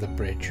under the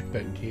bridge,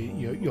 but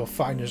you're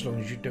fine as long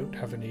as you don't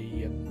have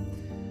any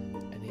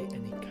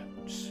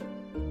goats.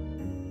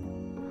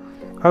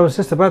 I was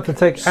just about to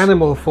take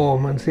animal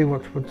form and see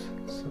what would.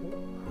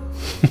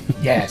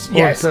 Yes,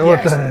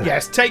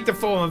 What- take the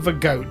form of a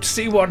goat.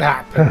 See what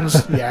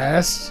happens.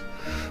 Yes.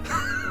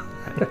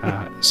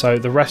 So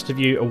the rest of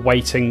you are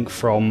waiting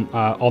from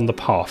on the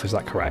path. Is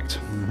that correct?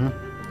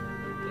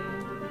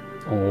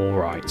 All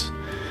right.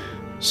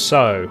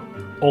 So,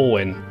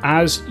 Orwin,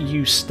 as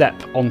you step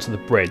onto the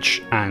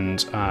bridge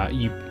and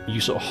you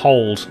sort of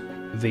hold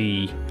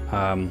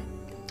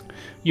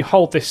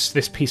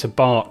this piece of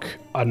bark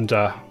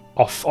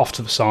off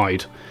to the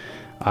side,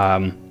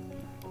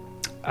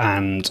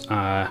 and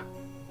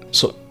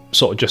sort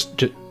of just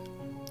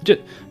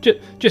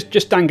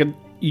dangle.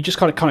 You just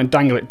kind of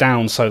dangle it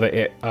down so that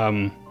it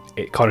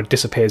kind of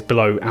disappears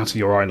below, out of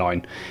your eye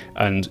line,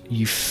 and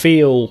you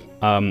feel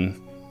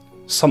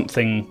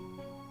something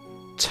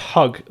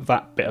tug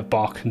that bit of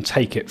bark and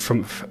take it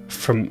from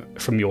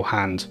your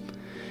hand,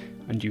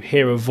 and you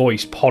hear a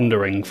voice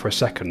pondering for a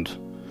second.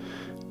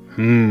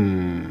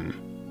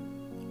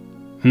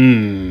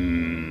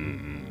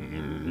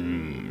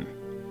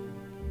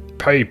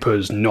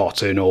 Papers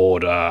not in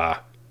order.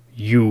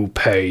 You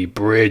pay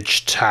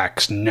bridge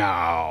tax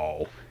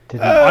now.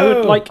 I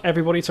would like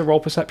everybody to roll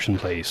perception,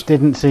 please.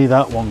 Didn't see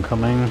that one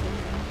coming.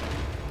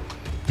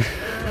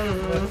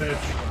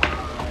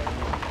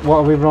 What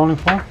are we rolling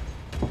for?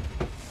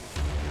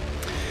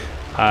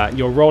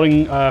 You're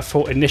rolling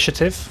for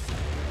initiative,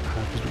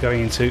 because we're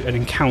going into an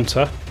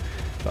encounter.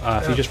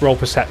 But if you just roll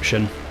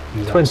perception,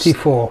 that's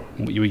 24.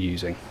 what you were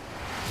using.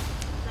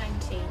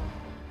 19.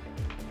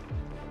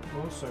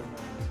 Also,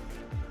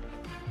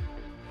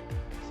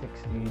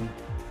 16.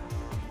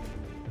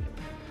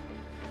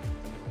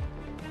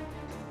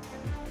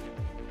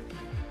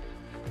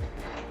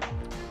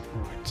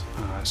 Right.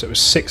 So it was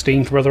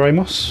 16 for Brother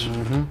Amos.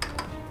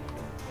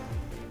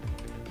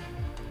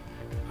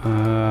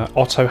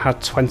 Otto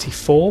had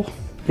 24.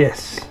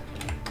 Yes.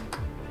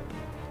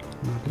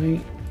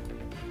 Lovely.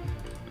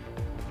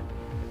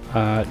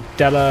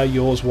 Della,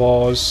 yours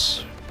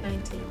was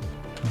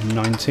 19.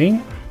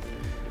 19.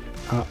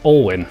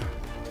 Alwyn,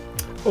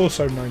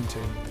 also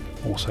 19.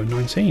 also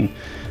 19.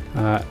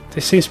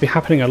 This seems to be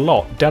happening a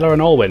lot. Della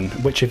and Alwyn,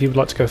 which of you would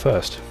like to go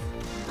first?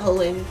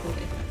 Olin can go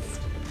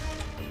first.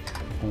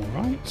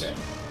 Alright.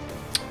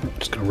 I'm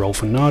just going to roll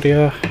for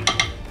Nadia.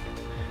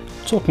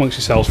 Talk amongst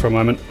yourselves for a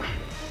moment.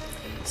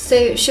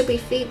 So, should we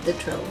feed the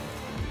troll?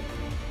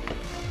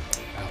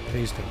 Oh,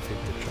 please don't feed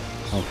the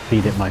trolls. I'll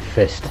feed it my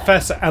fist.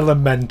 Professor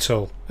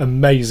Elemental,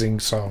 amazing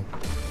song,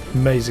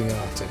 amazing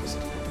artist.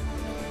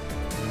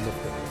 Love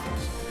that.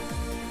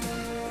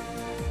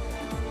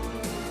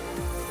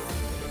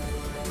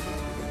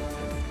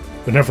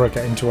 Whenever I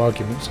get into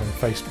arguments on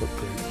Facebook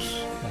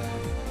groups,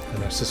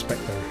 and I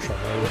suspect they're a troll,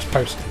 I always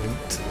post a link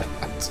to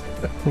that.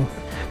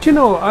 Do you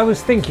know, I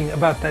was thinking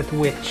about that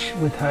witch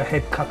with her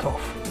head cut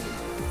off.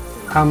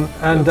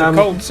 The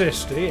Cold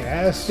Sister,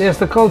 yes. Yes,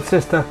 the Cold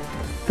Sister.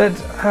 That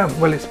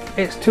well,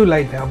 it's too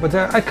late now. But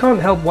I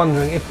can't help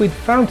wondering if we'd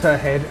found her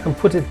head and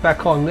put it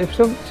back on, if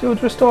she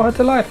would restore her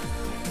to life.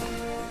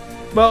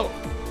 Well,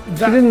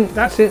 didn't-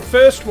 that's the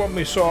first one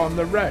we saw on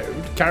the road,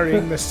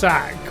 carrying the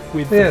sack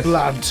with Yes. the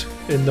blood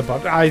in the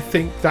body. I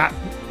think that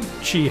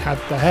she had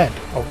the head.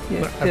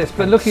 Yes,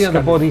 but looking at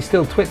the body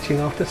still twitching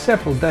after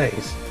several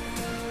days,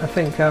 I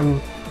think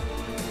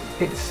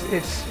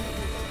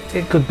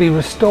it could be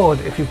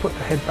restored if you put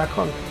the head back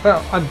on.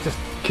 Well, I'm just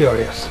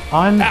curious.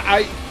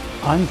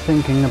 I'm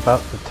thinking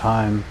about the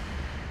time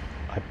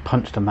I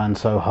punched a man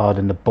so hard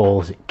in the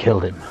balls it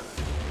killed him.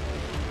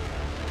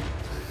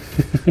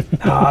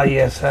 Ah,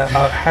 yes, a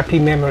happy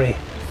memory.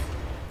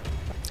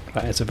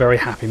 That is a very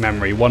happy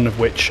memory, one of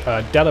which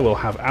Della will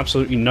have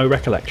absolutely no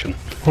recollection.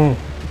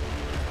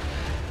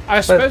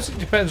 I suppose it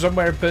depends on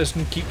where a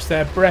person keeps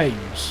their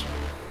brains.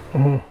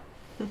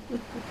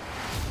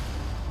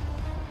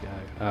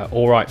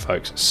 All right,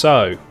 folks.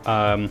 So,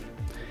 I'm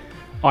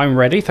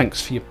ready.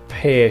 Thanks for your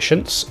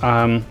patience.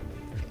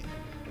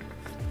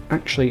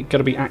 Actually, going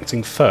to be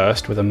acting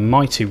first with a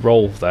mighty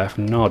roll there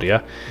from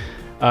Nadia.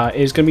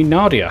 Is going to be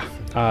Nadia.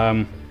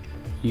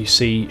 You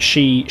see,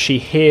 she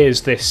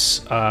hears this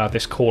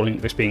this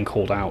being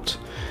called out,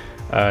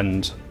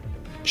 and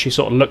she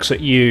sort of looks at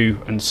you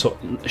and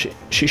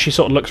she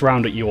sort of looks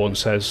around at you all and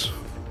says,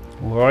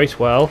 "All right,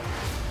 well,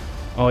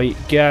 I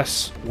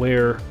guess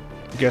we're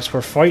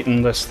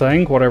fighting this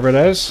thing, whatever it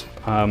is."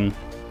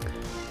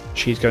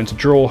 She's going to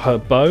draw her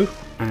bow,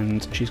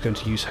 and she's going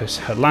to use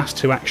her last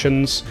two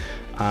actions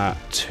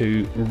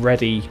to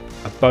ready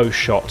a bow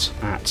shot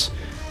at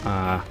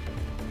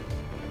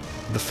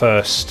the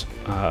first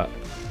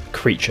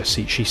creature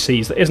she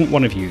sees that isn't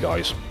one of you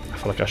guys. I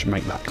feel like I should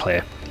make that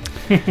clear.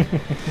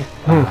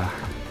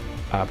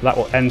 That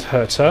will end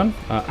her turn.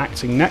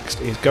 Acting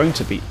next is going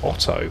to be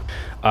Otto.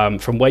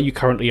 From where you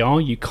currently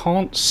are, you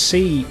can't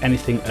see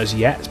anything as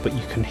yet, but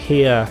you can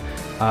hear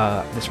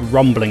this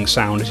rumbling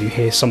sound as you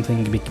hear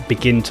something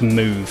begin to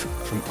move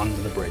from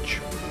under the bridge.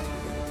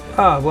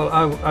 Well,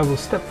 I will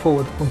step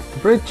forward onto the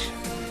bridge,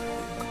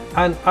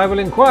 and I will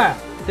inquire,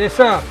 dear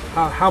sir,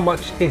 how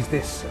much is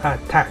this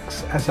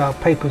tax, as our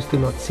papers do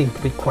not seem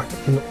to be quite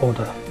in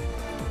order.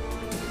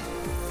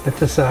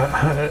 Let us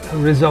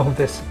resolve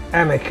this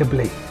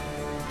amicably.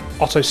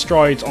 Otto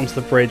strides onto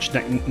the bridge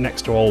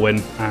next to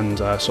Alwyn and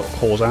sort of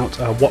calls out,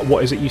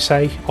 "What is it you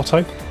say,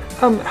 Otto?"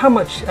 How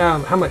much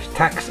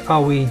tax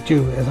are we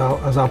due,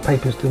 as our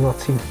papers do not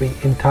seem to be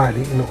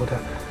entirely in order?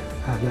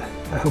 And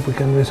I hope we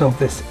can resolve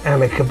this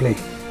amicably.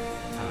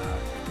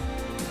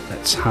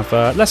 Let's have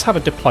a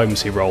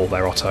diplomacy roll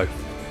there, Otto.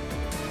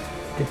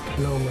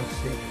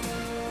 Diplomacy.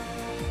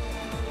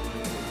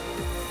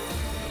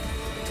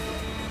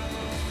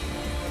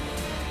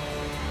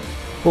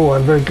 Oh,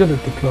 I'm very good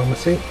at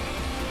diplomacy.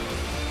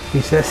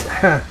 He says,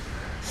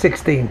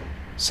 16.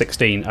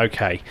 16.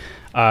 Okay.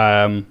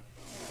 All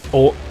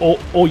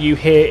you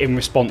hear in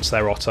response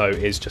there, Otto,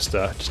 is just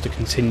a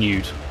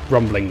continued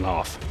rumbling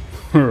laugh.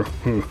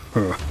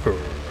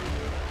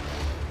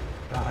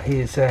 He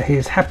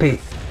is happy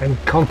and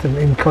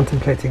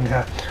contemplating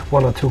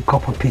 1 or 2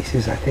 copper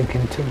pieces, I think,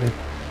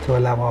 to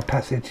allow our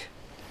passage.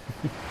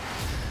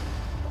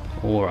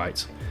 All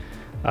right.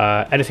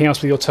 Anything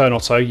else with your turn,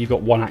 Otto? You've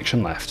got 1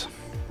 action left.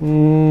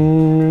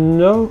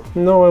 No,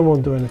 I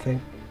won't do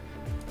anything.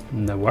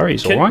 No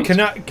worries. All right.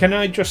 Can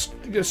I just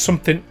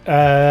something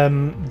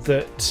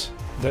that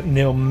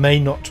Neil may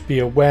not be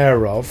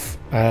aware of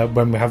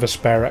when we have a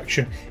spare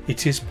action?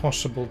 It is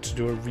possible to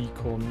do a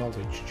recall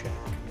knowledge check.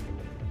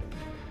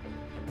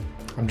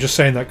 I'm just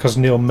saying that because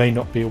Neil may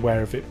not be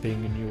aware of it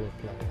being a newer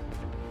player.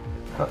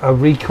 A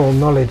recall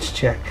knowledge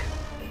check.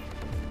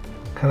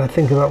 Can I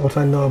think about what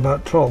I know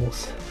about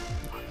trolls?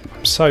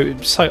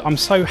 I'm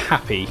so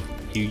happy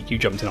you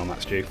jumped in on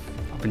that, Stu.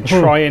 I've been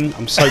trying.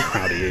 I'm so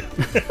proud of you.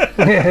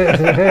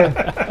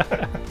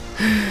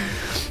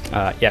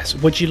 Yes.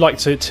 Would you like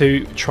to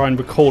try and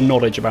recall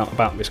knowledge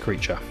about this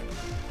creature?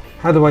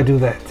 How do I do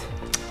that?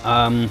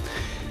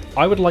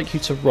 I would like you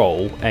to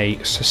roll a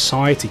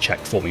society check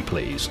for me,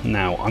 please.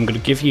 Now, I'm going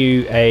to give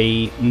you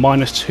a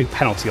 -2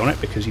 penalty on it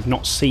because you've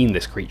not seen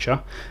this creature.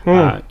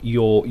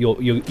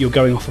 You're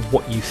going off of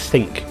what you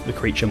think the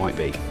creature might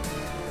be.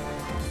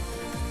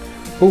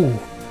 Ooh,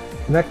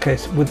 in that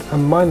case, with a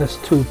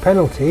 -2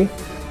 penalty,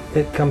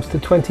 it comes to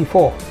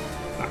 24.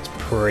 That's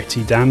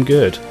pretty damn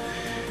good.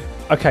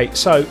 Okay,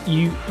 so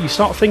you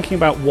start thinking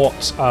about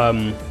what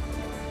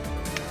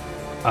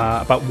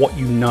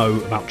you know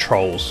about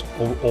trolls,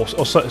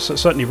 or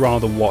certainly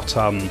rather what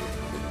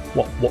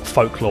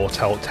folklore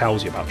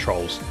tells you about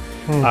trolls.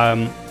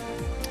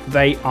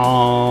 They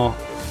are,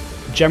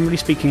 generally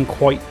speaking,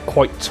 quite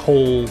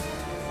tall,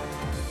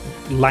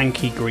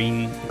 lanky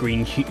green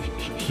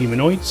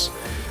humanoids.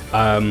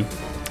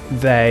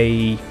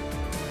 They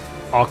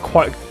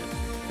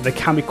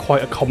can be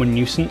quite a common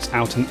nuisance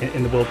out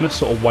in the wilderness,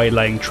 sort of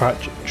waylaying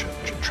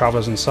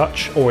travellers and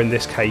such, or in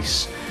this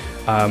case,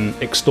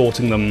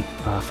 extorting them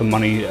for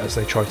money as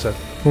they try to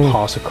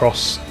pass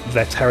across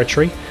their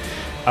territory.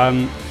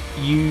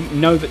 You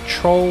know that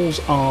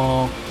trolls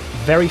are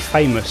very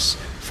famous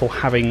for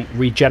having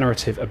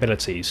regenerative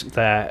abilities.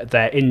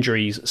 Their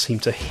injuries seem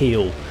to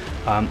heal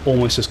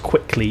almost as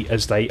quickly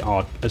as they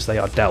are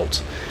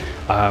dealt.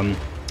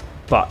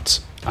 But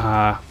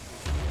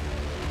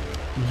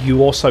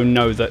you also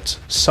know that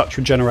such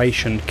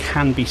regeneration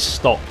can be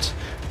stopped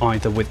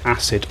either with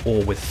acid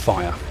or with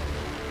fire.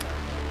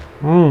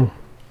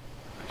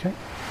 Okay.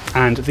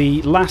 And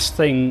the last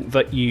thing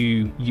that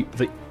you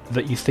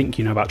think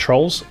you know about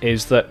trolls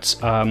is that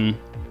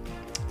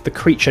the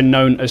creature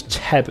known as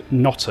Teb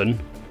Notton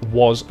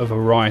was a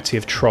variety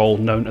of troll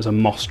known as a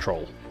moss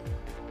troll.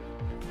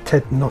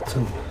 Ted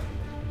Notton.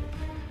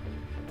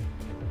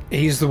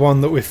 He's the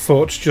one that we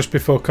fought just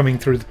before coming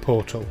through the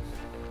portal.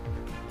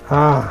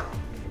 Ah,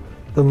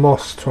 the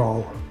moss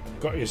troll.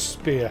 Got his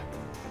spear.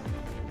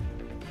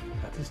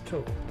 That is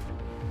true.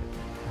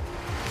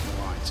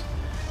 Right.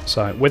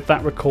 So with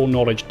that recall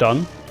knowledge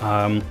done,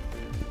 that's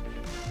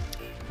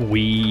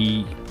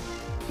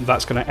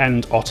going to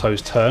end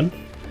Otto's turn.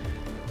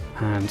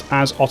 And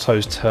as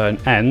Otto's turn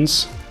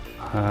ends,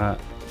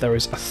 there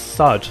is a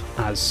thud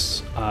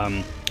as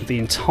the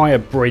entire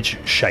bridge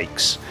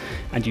shakes,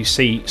 and you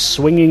see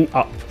swinging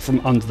up from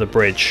under the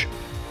bridge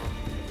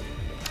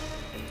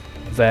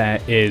there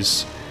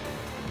is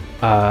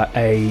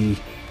a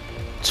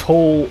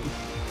tall,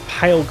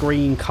 pale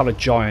green coloured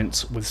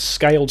giant with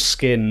scaled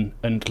skin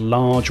and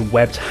large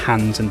webbed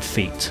hands and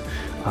feet,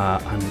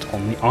 and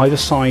on the either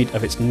side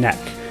of its neck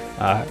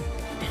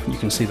you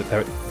can see that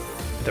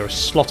there are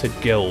slotted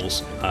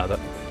gills that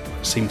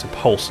seem to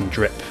pulse and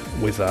drip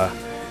with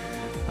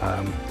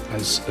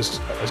as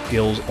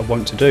gills are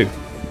wont to do.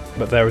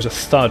 But there is a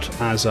thud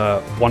as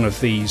one of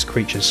these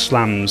creatures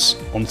slams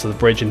onto the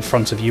bridge in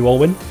front of you,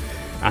 Olwyn,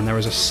 and there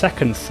is a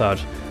second thud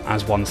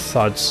as one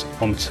thuds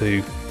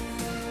onto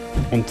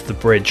the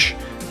bridge,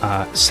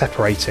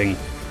 separating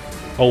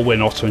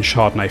Olwyn, Otto and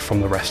Chardonnay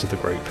from the rest of the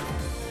group.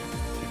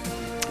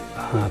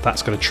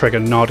 That's going to trigger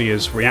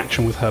Nadia's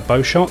reaction with her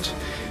bow shot,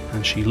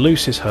 and she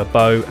looses her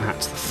bow at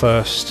the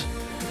first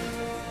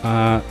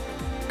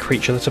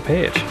creature that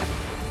appeared.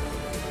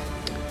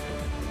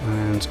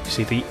 And you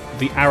see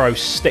the arrow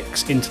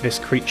sticks into this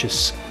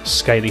creature's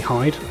scaly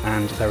hide,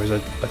 and there is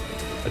a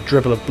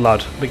dribble of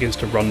blood begins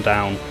to run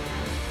down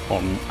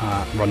from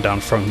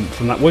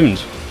that wound.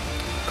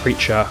 The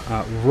creature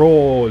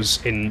roars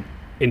in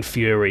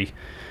fury.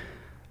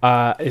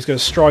 Is going to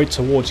stride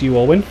towards you,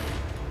 Olwyn.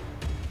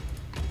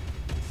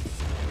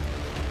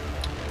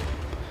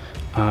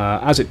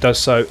 As it does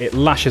so, it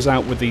lashes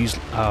out with these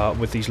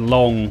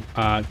long,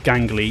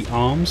 gangly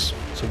arms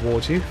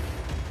towards you.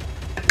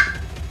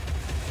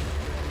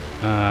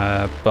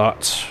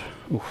 But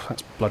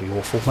that's bloody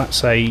awful.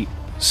 That's a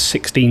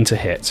 16 to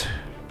hit.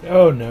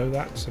 Oh no,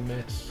 that's a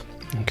miss.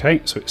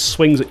 Okay, so it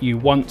swings at you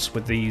once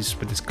with this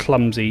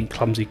clumsy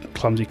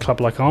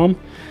club-like arm.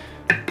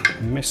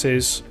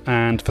 Misses,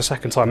 and for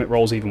second time it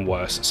rolls even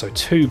worse. So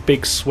 2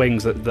 big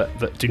swings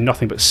that do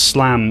nothing but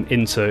slam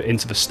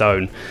into the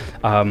stone.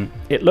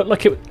 It looked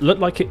like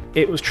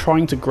it was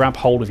trying to grab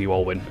hold of you,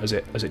 Olwyn, as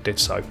it did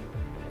so.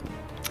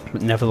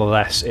 But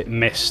nevertheless, it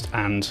missed,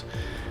 and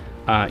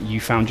you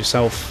found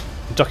yourself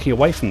ducking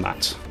away from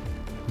that.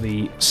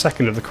 The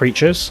second of the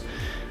creatures,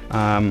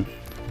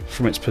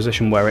 from its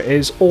position where it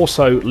is,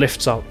 also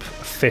lifts up a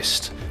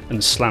fist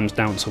and slams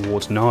down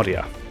towards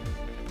Nadia.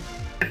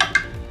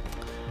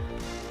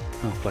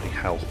 Oh, bloody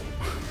hell.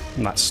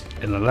 And that's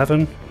an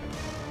 11.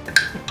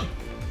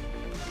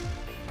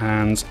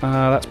 And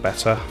that's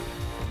better.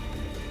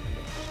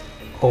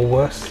 Or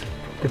worse,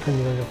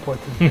 depending on your point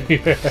of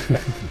view.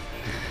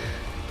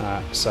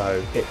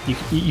 So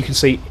you can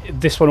see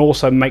this one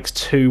also makes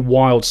 2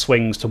 wild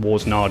swings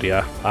towards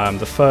Nadia.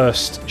 The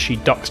first, she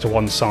ducks to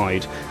one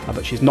side,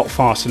 but she's not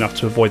fast enough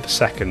to avoid the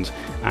second,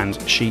 and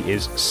she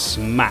is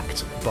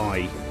smacked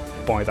by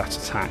that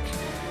attack.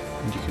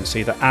 And you can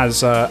see that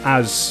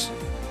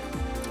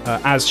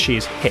as she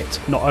is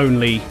hit, not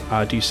only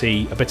do you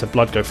see a bit of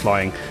blood go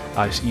flying,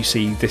 you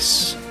see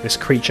this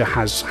creature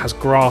has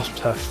grasped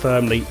her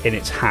firmly in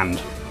its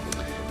hand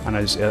and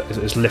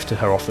has lifted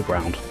her off the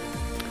ground.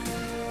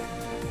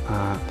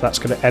 That's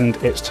going to end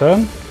its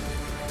turn.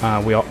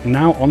 We are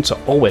now on to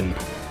Olwyn.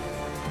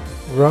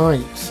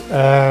 Right.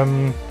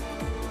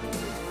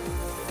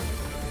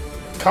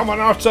 Come on,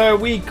 Otto.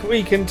 We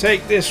can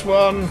take this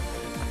one.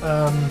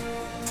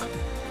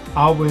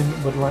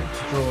 Alwyn would like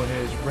to draw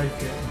his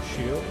rapier and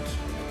shield.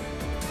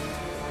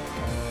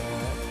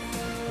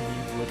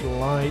 He would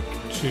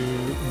like to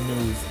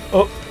move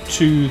up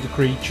to the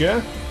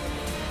creature.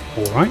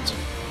 All right.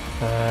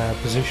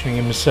 Positioning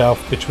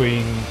himself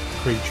between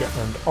creature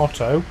and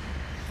Otto.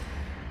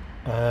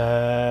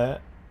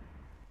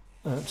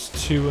 That's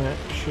 2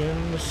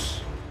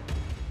 actions.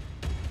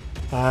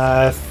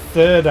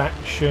 Third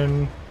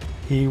action,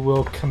 he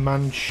will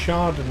command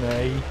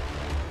Chardonnay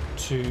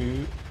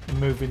to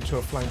move into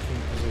a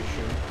flanking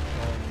position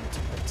and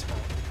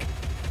attack.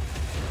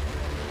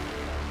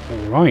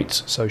 All right.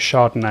 So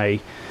Chardonnay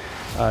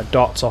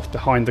darts off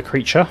behind the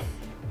creature.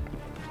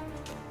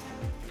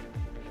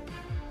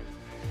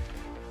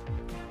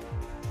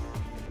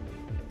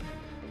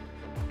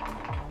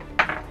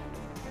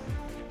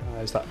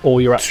 Is that all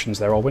your actions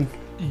there, Olwyn?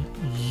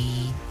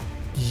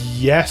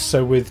 Yes,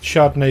 so with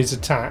Chardonnay's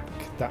attack,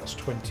 that's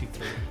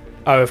 23.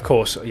 Oh, of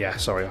course. Yeah,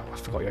 sorry. I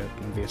forgot you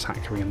had the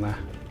attack coming in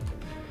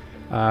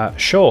there.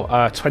 Sure.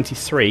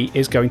 23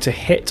 is going to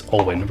hit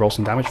Olwyn. Roll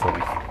some damage for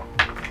me.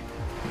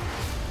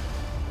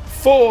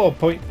 4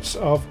 points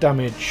of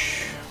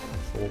damage.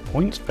 4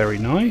 points. Very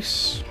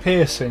nice.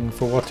 Piercing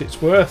for what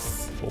it's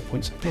worth. 4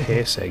 points of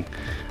piercing.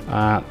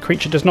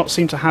 Creature does not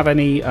seem to have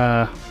any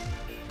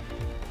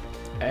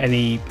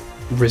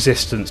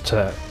resistance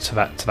to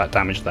that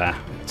damage there.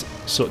 It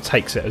sort of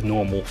takes it as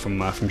normal from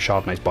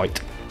Chardonnay's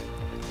bite.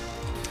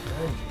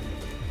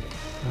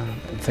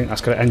 I think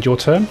that's going to end your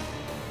turn.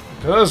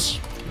 It does.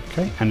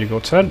 Okay, end of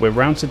your turn. We're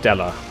round to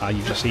Della.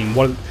 You've just seen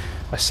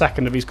a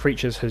second of these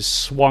creatures has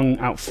swung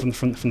out from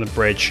the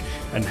bridge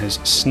and has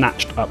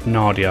snatched up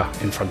Nadia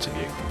in front of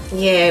you.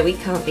 Yeah, we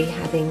can't be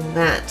having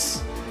that.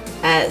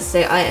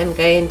 So I am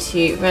going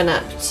to run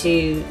up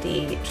to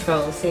the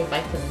troll, see if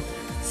I can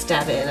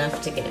stab it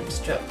enough to get him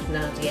to drop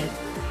Nadia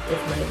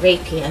with my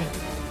rapier.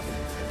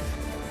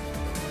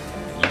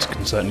 You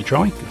can certainly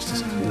try.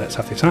 Let's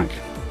have the attack.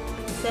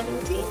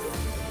 17?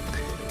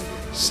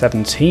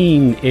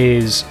 17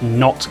 is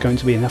not going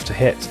to be enough to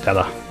hit,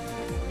 Della.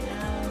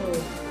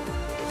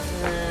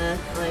 No.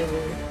 I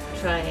will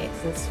try it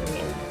and swing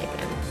in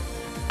again.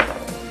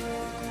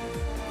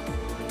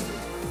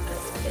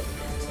 That's a bit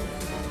better.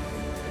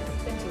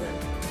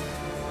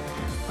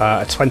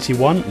 21. A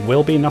 21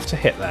 will be enough to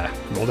hit there.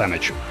 Roll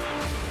damage.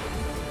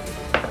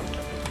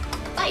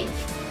 5.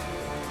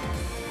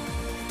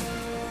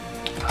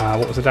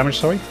 What was the damage,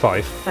 sorry?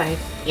 5. 5,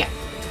 yeah.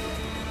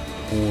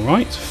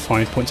 Alright,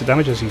 5 points of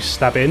damage as you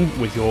stab in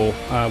with your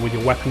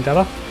weapon,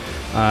 Della.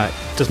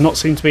 Does not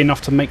seem to be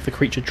enough to make the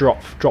creature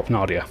drop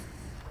Nadia.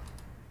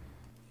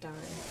 Darn.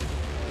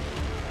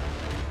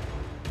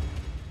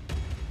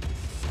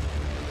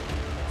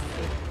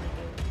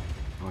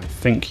 I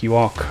think you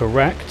are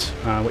correct,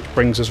 which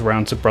brings us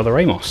around to Brother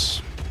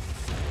Amos.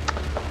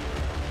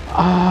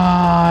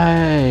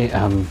 I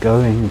am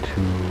going to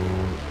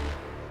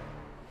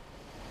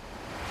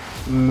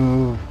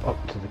move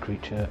up to the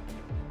creature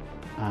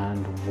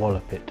and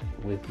wallop it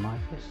with my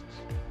fists.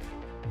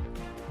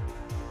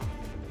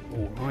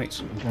 Alright.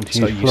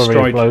 So you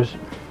stride. Blows.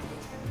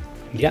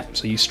 Yeah,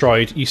 so you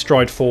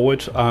stride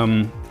forward,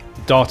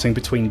 darting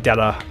between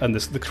Della and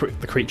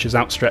the creature's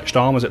outstretched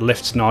arm as it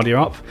lifts Nadia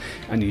up,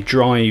 and you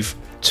drive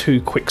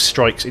 2 quick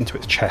strikes into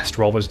its chest.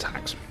 Roll those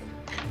attacks.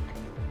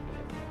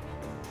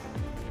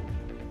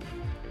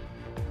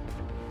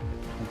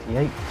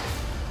 28.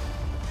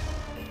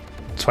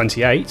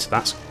 28,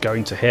 that's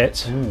going to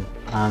hit. And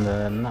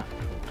a natural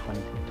 20,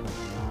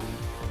 29.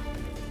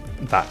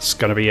 That's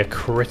going to be a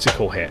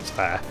critical hit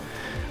there.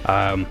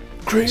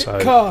 Crit So-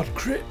 card,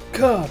 crit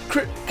card,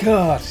 crit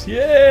card.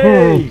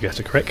 Yay! You get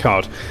a crit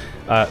card.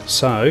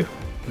 So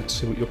let's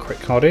see what your crit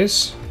card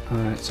is.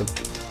 It's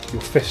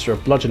your fistula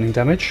of bludgeoning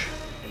damage.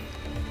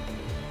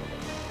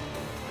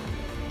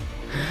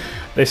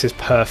 This is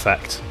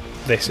perfect.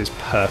 This is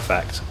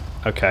perfect.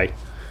 Okay.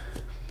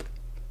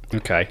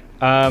 Okay.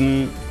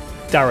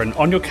 Darren,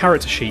 on your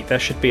character sheet there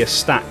should be a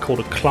stat called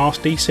a class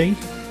DC.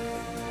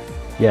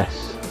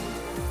 Yes.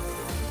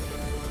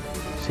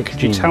 16.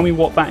 Could you tell me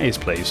what that is,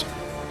 please?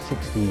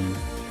 16.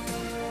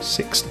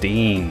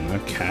 16.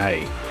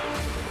 Okay.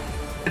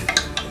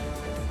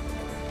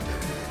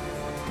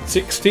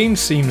 16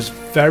 seems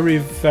very,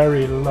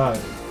 very low. It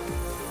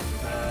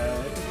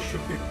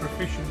should be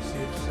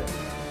proficiency of 6.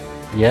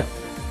 Yep.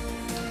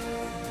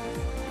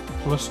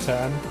 Plus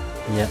 10.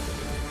 Yep.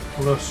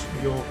 Plus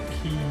your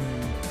key.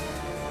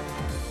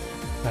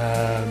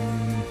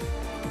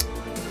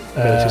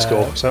 Ability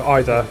score. So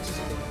either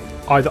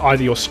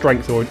your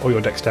strength or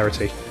your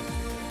dexterity.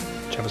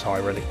 Whichever's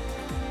higher, really.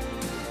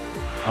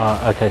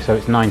 Okay, so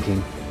it's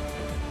 19.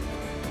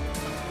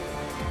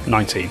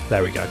 19.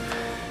 There we go.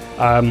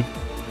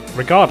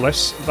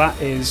 Regardless,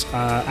 that is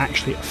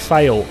actually a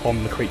fail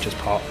on the creature's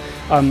part.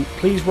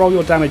 Please roll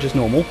your damage as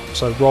normal.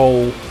 So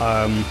roll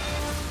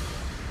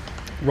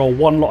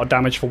one lot of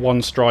damage for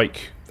one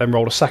strike, then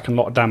roll a second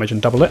lot of damage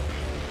and double it.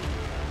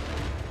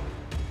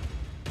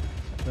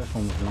 First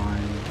one was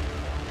 9.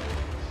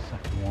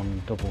 Second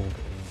one doubled is...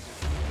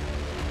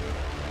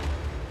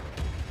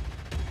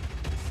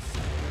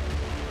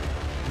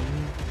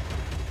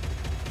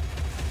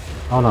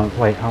 Oh no,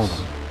 wait, hold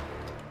on.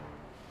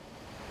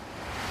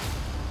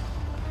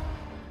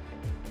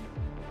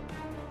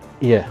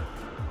 Yeah.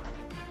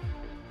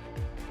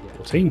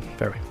 14.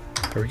 Very,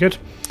 very good.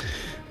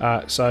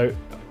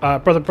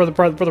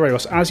 Brother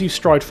Amos, as you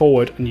stride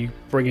forward and you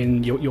bring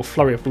in your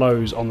flurry of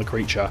blows on the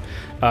creature,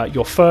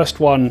 your first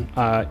one,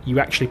 you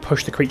actually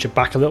push the creature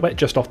back a little bit,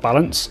 just off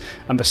balance,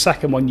 and the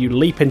second one, you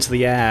leap into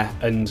the air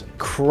and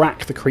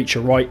crack the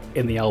creature right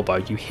in the elbow.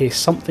 You hear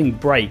something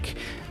break,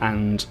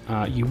 and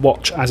you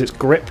watch as its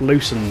grip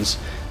loosens,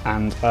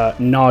 and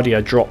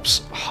Nadia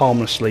drops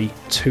harmlessly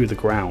to the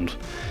ground.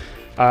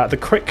 The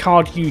crit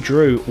card you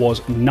drew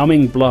was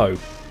Numbing Blow.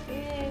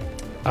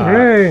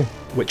 Yay!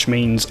 Which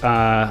means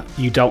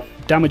you dealt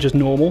damage as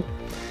normal,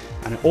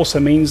 and it also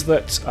means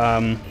that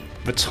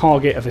the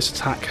target of this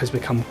attack has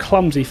become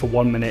clumsy for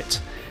 1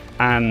 minute,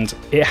 and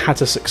it had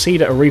to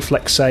succeed at a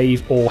reflex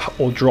save or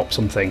drop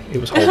something it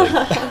was holding.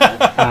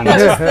 And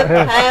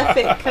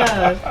Perfect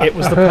card. it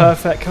was the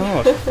perfect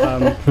card.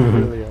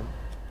 Brilliant.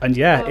 And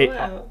yeah, Oh,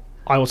 wow.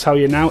 I will tell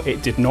you now,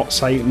 it did not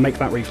say make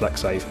that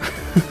reflex save.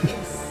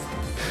 Yes.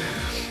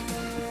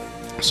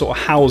 Sort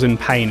of howls in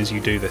pain as you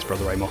do this,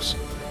 Brother Amos.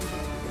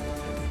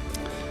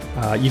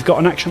 You've got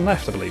an action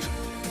left, I believe.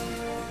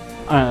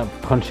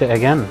 Punch it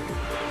again.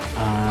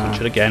 Punch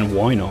it again,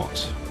 why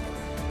not?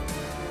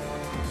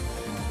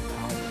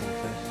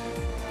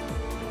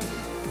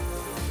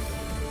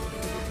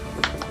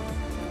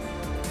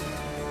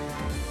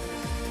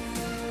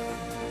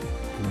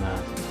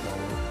 No,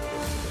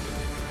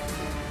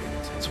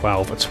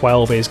 12. A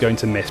 12 is going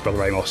to miss,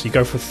 Brother Amos. You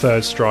go for a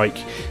third strike,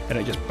 and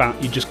it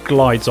just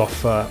glides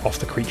off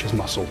the creature's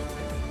muscle.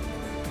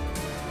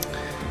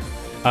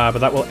 But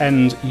that will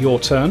end your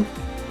turn.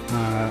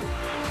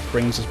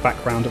 Brings us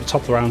back round at the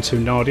top of the round to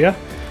Nadia,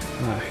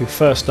 who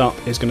first up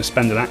is going to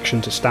spend an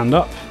action to stand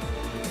up.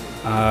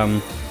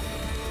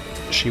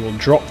 She will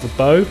drop the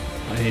bow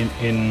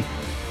and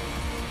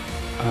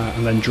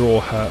then draw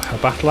her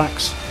battle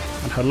axe.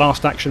 And her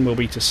last action will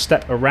be to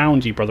step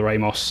around you, Brother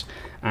Amos,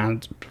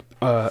 and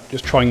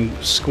just try and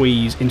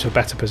squeeze into a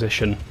better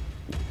position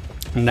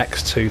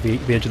next to the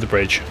edge of the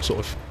bridge, sort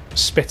of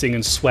spitting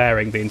and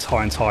swearing the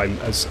entire time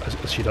as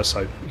she does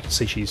so. You can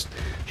see she's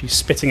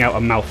spitting out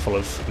a mouthful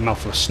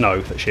of snow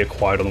that she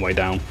acquired on the way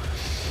down.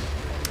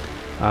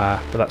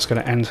 But that's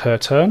going to end her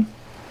turn,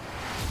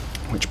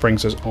 which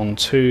brings us on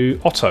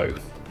to Otto.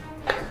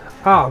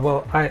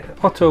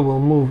 Otto will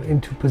move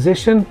into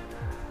position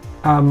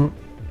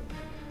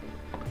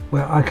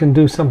where I can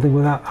do something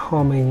without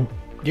harming.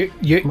 You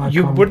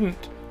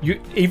wouldn't.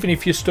 Even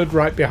if you stood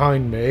right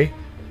behind me,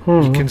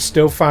 you can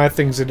still fire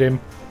things at him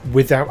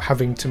without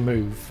having to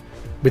move,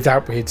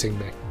 without hitting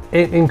me.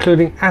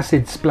 Including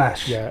acid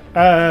splash.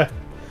 Yeah.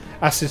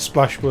 Acid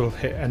splash will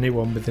hit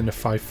anyone within a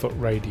 5-foot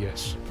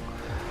radius.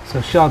 So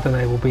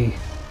Chardonnay will be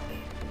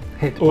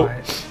hit by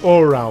it.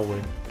 Or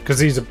Alwyn, because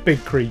these are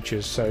big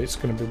creatures, so it's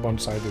going to be one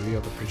side or the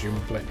other,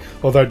 presumably.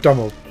 Although Dom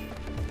will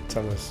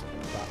tell us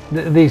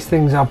that. These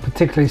things are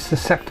particularly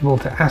susceptible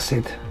to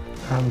acid.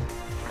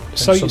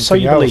 So you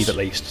something believe, else. at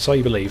least. So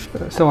you believe.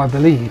 So I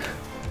believe.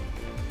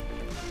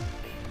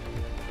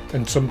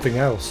 And something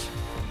else.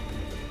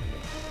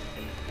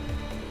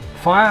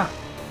 Fire?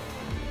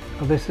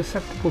 Are they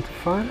susceptible to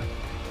fire?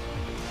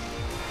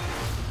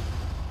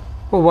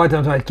 Well, why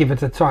don't I give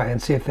it a try and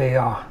see if they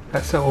are?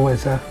 That's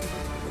always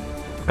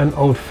an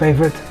old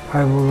favourite.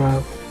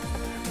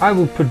 I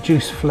will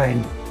produce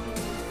flame.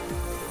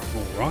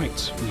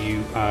 Right,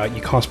 you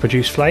cast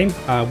Produce Flame.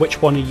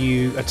 Which one are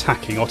you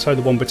attacking, Otto?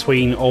 The one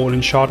between Olwen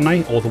and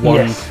Chardonnay, or the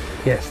one?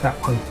 Yes, that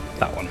one.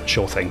 That one.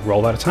 Sure thing.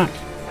 Roll that attack.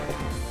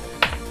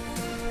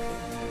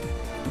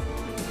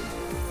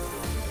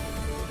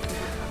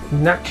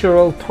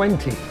 Natural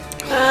 20.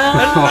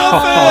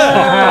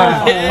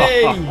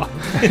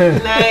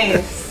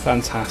 Nice.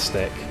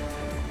 Fantastic.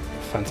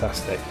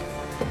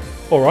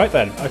 All right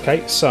then.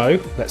 Okay, so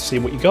let's see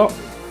what you got.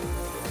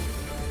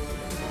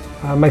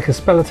 Make a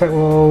spell attack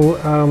roll.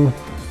 On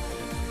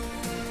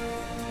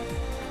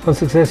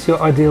success, your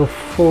ideal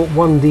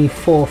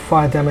 1d4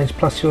 fire damage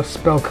plus your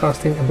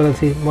spellcasting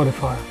ability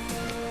modifier. I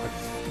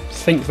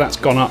think that's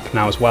gone up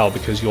now as well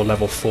because you're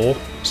level 4,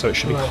 so it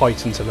should be Right.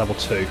 heightened to level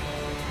 2.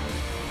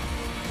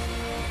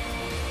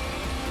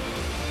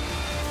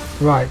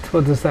 Right,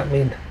 what does that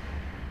mean?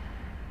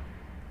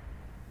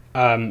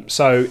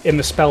 So in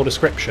the spell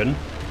description,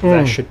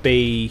 there should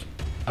be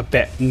a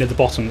bit near the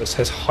bottom that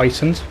says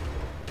heightened.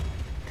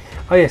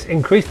 Oh yes,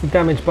 increase the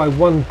damage by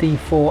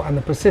 1d4 and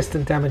the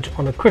persistent damage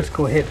on a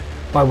critical hit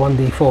by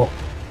 1d4.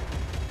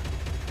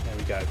 There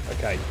we go.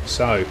 Okay,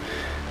 so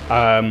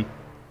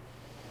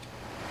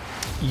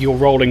you're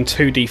rolling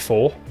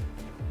 2d4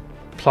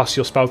 plus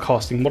your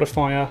spellcasting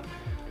modifier,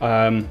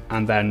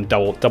 and then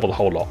double the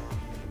whole lot.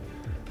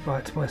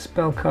 Right, my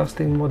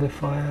spellcasting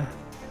modifier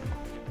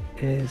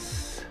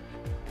is...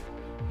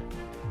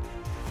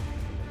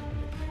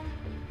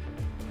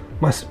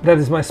 that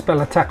is my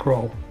spell attack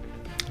roll.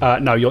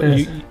 No, your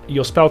Yes.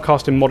 your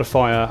spellcasting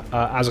modifier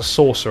as a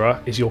sorcerer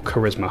is your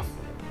charisma.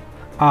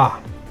 Ah,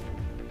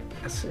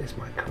 this is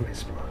my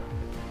charisma.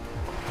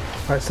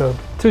 Right, so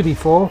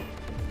 2d4,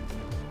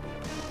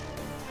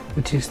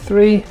 which is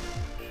 3,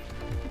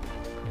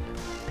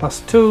 plus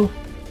 2,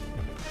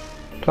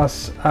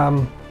 plus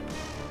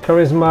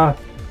charisma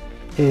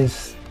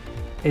is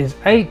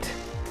 8,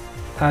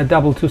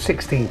 double to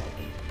 16.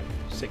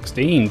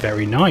 16,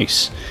 very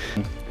nice.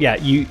 Yeah,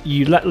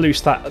 you let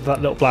loose that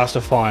little blast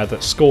of fire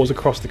that scores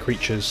across the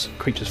creature's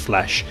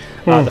flesh.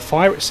 The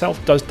fire itself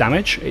does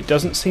damage. It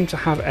doesn't seem to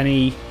have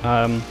any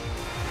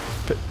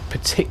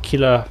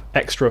particular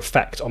extra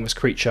effect on this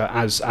creature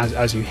as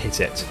you hit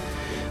it.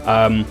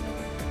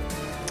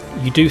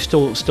 You do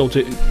still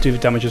do the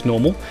damage as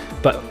normal,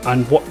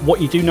 and what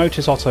you do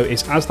notice, Otto,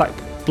 is as that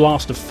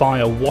blast of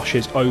fire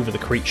washes over the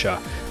creature,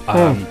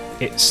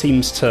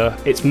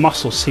 its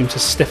muscles seem to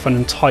stiffen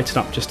and tighten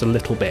up just a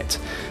little bit.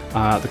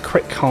 The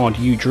crit card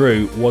you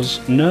drew was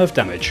nerve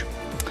damage.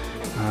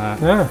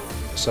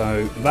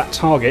 So that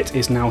target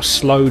is now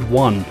slowed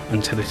 1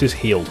 until it is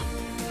healed,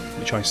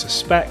 which I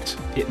suspect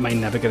it may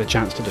never get a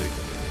chance to do.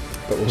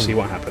 But we'll see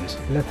what happens.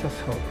 Let us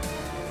hope.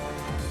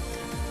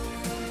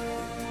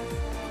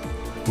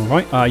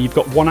 Alright, you've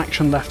got 1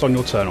 action left on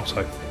your turn,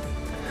 Otto.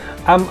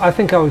 I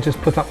think I will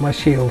just put up my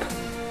shield,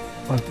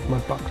 my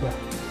buckler.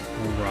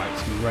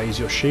 Alright, you raise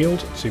your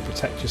shield to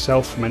protect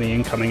yourself from any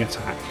incoming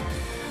attack.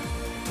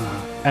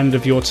 End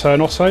of your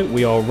turn, Otto.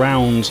 We are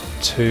round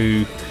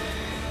to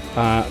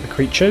the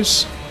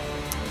creatures.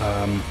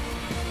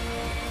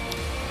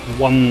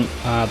 One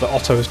that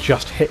Otto has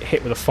just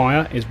hit with a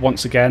fire is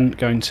once again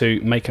going to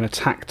make an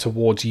attack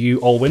towards you,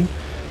 Olwen,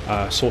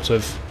 sort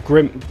of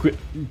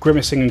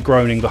grimacing and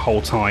groaning the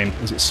whole time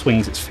as it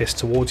swings its fist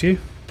towards you.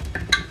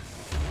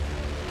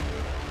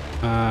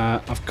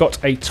 I've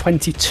got a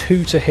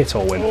 22 to hit,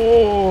 Olwen.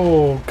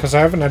 Oh, because I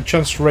haven't had a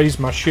chance to raise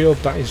my shield.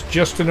 That is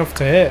just enough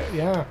to hit,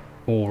 yeah.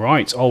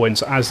 Alright, Olwen,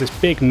 so as this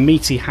big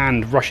meaty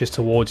hand rushes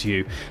towards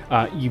you,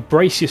 you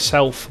brace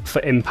yourself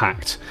for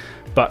impact,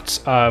 but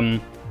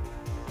and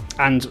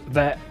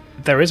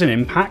there is an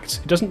impact.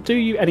 It doesn't do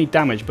you any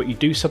damage, but you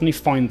do suddenly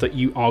find that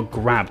you are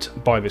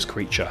grabbed by this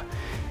creature,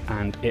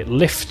 and it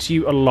lifts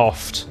you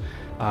aloft,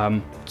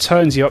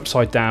 turns you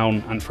upside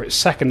down, and for its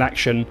second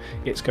action,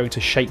 it's going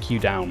to shake you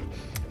down.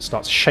 It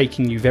starts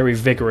shaking you very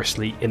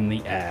vigorously in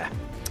the air.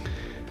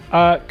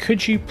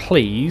 Could you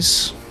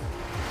please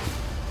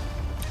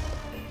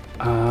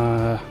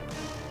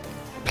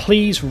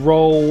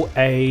roll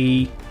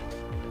a...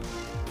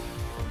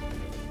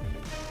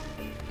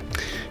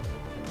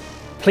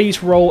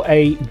 Please roll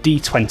a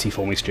d20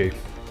 for me, Stu.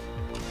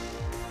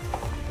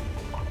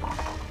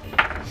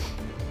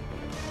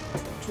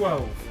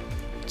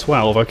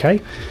 12,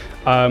 okay.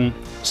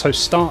 So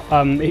start...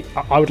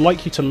 I would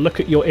like you to look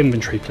at your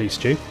inventory, please,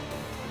 Stu.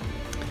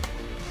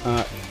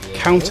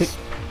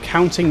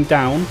 Counting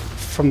down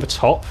from the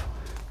top,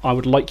 I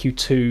would like you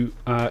to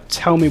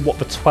tell me what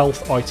the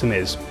 12th item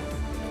is.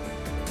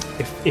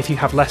 If you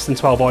have less than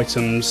 12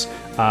 items,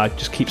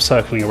 just keep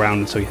circling around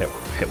until you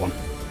hit one.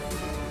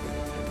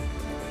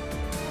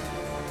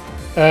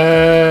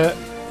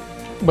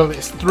 Well,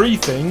 it's 3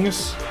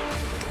 things.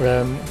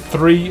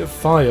 3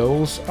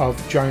 files of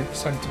giant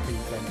centipede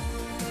venom.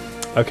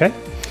 Okay.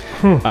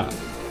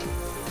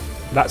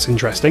 That's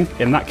interesting.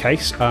 In that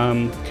case,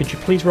 could you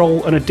please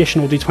roll an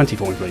additional d20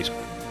 for me, please?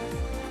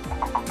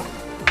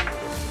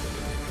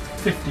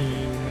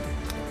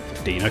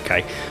 15,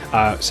 okay.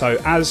 So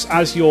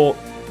as you're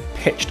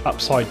pitched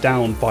upside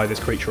down by this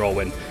creature,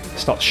 Olwen,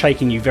 starts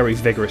shaking you very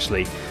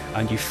vigorously,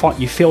 and you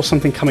feel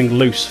something coming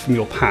loose from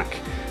your pack,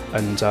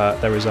 and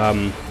there is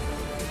a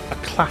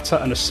clatter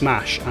and a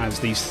smash as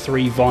these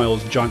 3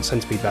 vials of giant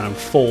centipede venom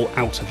fall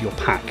out of your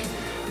pack.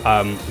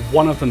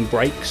 One of them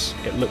breaks.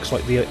 It looks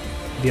like the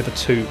other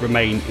 2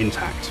 remain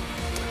intact.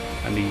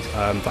 And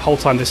the whole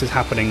time this is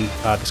happening,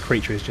 this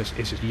creature is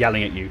just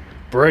yelling at you,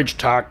 "Bridge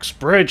tax,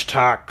 bridge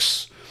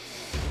tax!"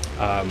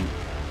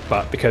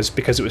 But because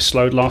it was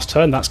slowed last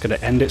turn, that's going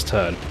to end its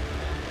turn.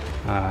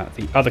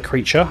 The other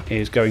creature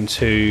is going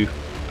to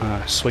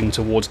swing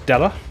towards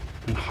Della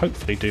and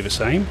hopefully do the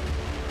same.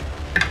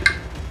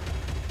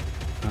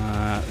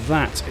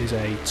 That is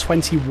a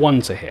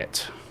 21 to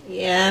hit.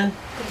 Yeah,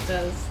 it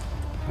does.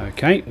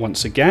 Okay,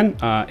 once again,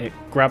 it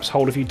grabs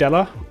hold of you,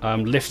 Della,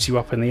 lifts you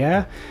up in the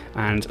air,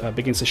 and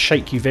begins to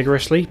shake you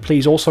vigorously.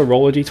 Please also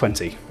roll a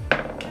d20.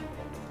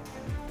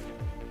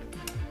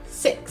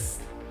 6.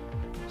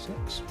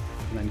 6.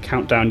 And then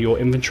count down your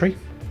inventory.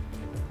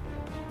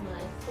 My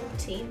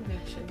 14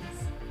 rations.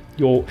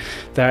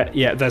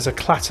 There's a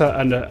clatter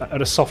and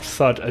a soft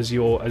thud as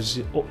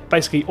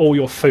basically all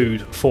your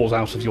food falls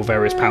out of your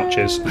various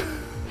pouches.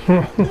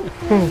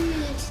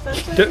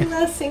 That's the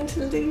last thing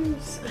to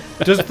lose.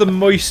 Does the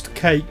moist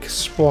cake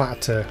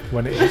splatter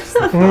when it hits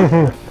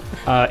the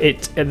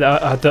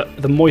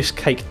The moist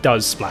cake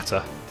does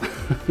splatter.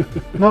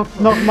 Not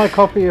my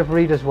copy of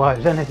Reader's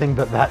Wives, anything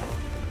but that.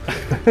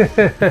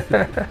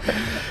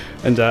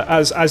 And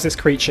as this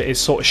creature is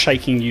sort of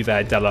shaking you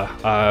there, Della,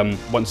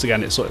 once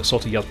again it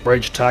sort of yells,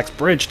 "Bridge tax,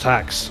 bridge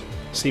tax!"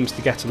 Seems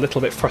to get a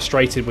little bit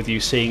frustrated with you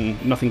seeing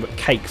nothing but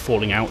cake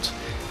falling out,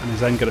 and is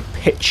then going to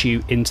pitch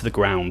you into the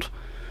ground.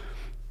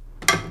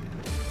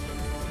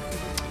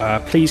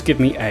 Please give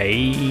me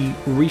a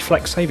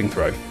reflex saving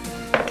throw.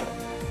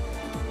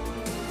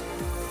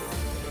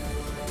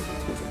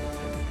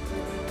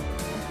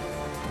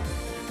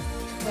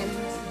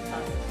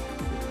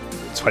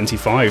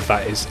 25,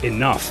 that is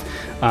enough.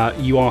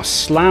 You are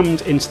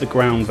slammed into the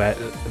ground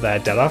there,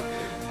 Della.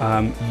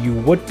 You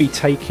would be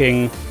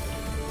taking...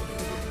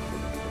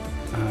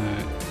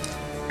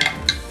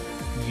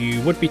 You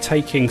would be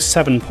taking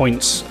 7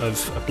 points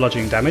of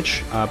bludgeoning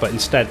damage, but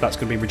instead that's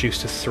going to be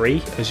reduced to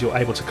 3 as you're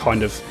able to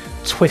kind of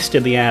twist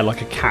in the air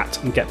like a cat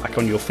and get back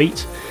on your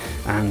feet.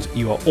 And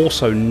you are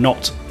also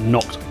not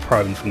knocked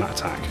prone from that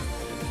attack.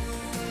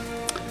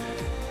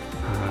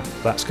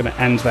 That's going to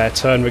end their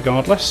turn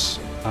regardless.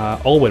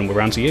 Olwyn, we're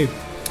round to you.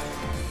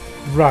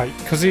 Right,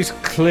 because he's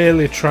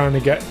clearly trying to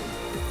get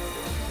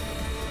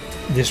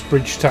this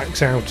bridge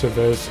tax out of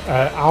us.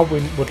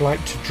 Alwyn would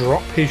like to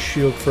drop his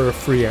shield for a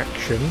free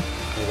action.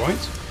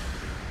 Alright.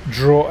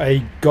 Draw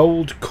a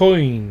gold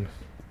coin.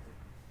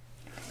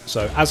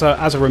 So, as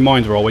a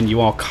reminder, Olwyn,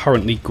 you are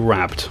currently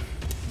grabbed.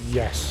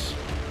 Yes.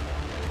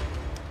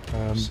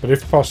 But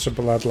if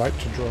possible, I'd like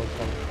to draw a gold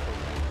coin.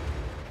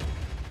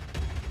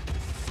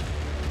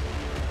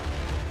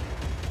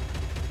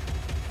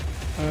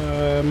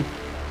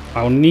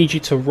 I'll need you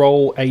to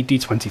roll a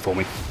d20 for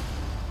me.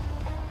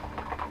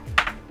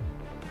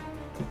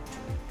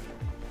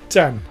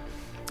 10.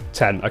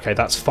 10. Okay,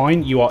 that's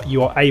fine. You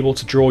are able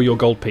to draw your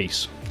gold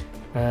piece.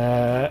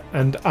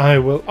 And I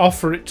will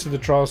offer it to the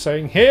troll,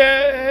 saying,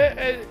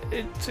 "Here,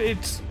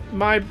 it's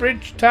my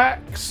bridge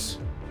tax.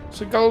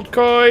 It's a gold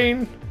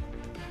coin."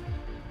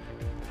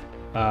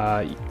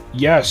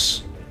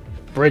 Yes.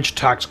 Bridge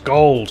tax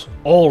gold.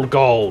 All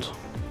gold.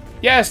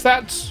 Yes,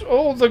 that's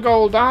all the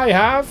gold I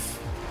have.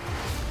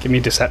 Give me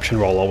a deception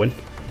roll, Olwyn.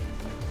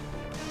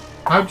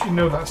 How do you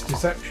know that's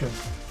deception?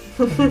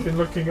 Have you been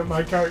looking at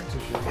my character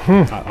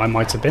sheet? I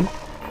might have been.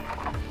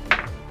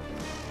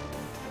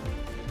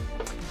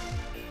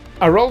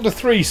 I rolled a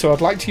 3, so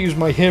I'd like to use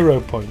my hero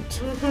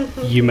point.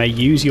 You may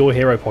use your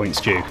hero points,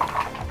 Stu.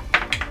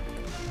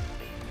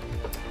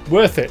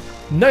 Worth it.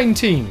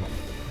 19.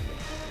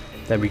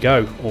 There we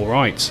go. All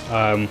right.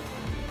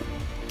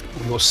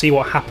 We'll see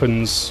what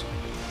happens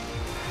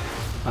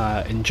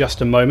in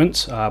just a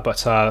moment.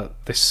 But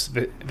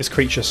this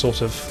creature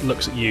sort of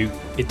looks at you.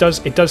 It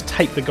does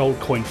take the gold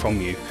coin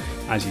from you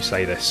as you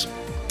say this.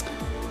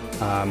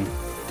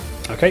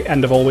 Okay.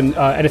 End of Olwyn.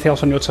 Anything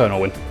else on your turn,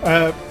 Olwyn?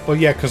 Well,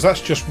 yeah, because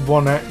that's just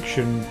one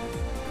action,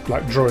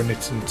 like drawing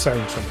it and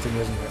saying something,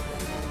 isn't it?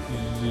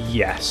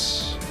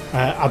 Yes.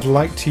 I'd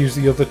like to use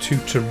the other 2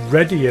 to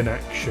ready an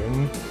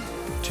action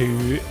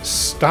to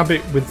stab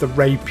it with the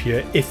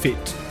rapier if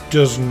it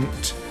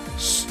doesn't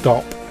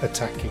stop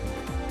attacking me.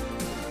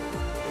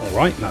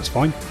 Alright, that's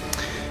fine.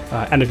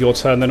 End of your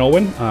turn then,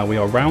 Olwyn. We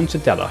are round to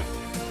Della.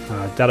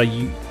 Della,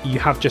 you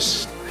have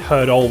just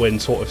heard Olwyn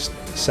sort of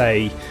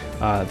say,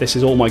 "This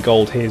is all my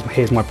gold,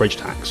 here's my bridge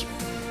tax."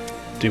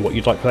 Do what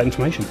you'd like with that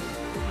information.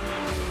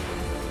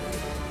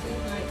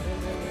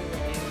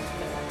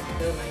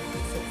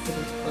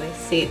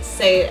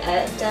 So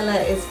Della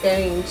is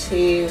going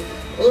to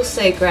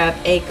also grab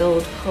a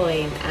gold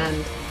coin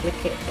and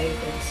flick it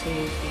over to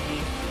the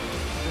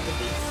other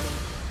beast.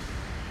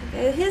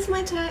 Go, here's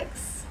my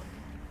tax.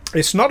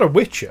 It's not a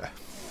Witcher.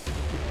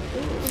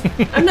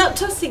 I'm not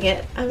tossing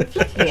it, I'm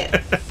flicking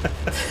it.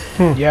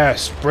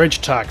 Yes, bridge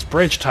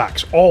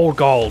tax, all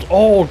gold,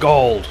 all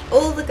gold.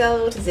 All the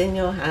gold is in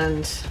your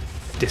hand.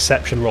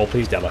 Deception roll,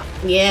 please, Della.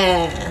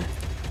 Yeah.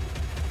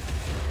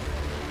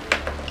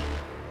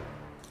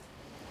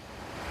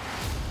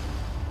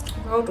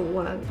 Rolled a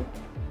 1.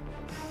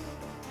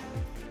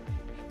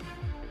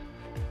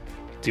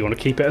 Do you want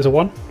to keep it as a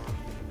 1?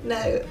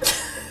 No.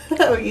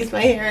 I'll use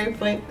my hero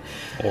point.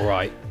 All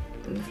right.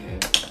 Okay.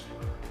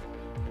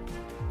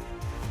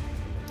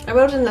 I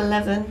rolled an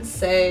 11,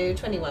 so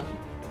 21.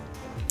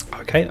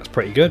 Okay, that's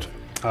pretty good.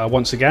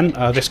 Once again,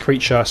 this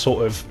creature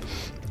sort of,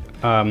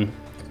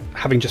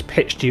 having just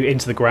pitched you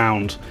into the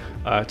ground,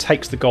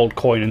 takes the gold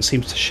coin and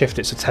seems to shift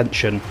its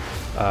attention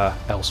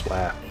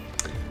elsewhere.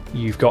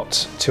 You've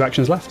got 2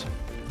 actions left.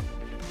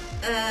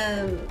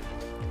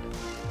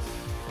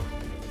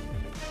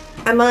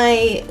 Am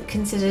I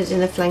considered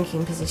in a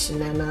flanking position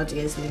now?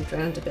 Nadia's moved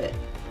around a bit.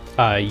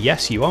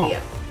 Yes, you are.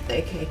 Yeah.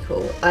 Okay,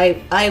 cool.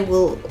 I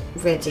will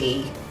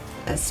ready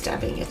a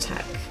stabbing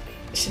attack.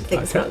 Should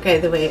things not go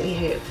the way we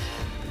hope.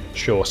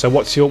 Sure. So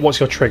what's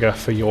your trigger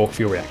for your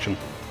reaction?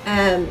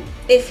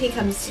 If he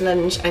comes to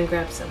lunge and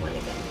grab someone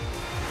again.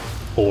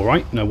 All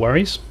right, no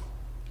worries.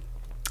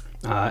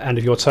 End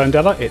of your turn,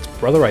 Della. It's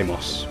Brother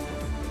Amos.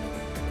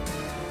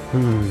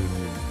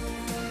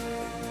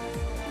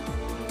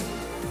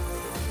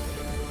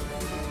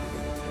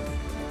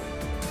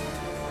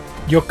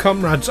 Your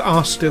comrades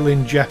are still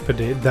in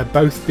jeopardy. They're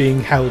both being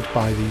held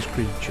by these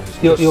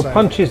creatures. Your Just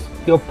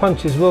saying.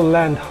 punches will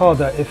land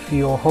harder if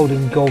you're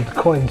holding gold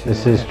coins.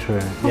 This is true.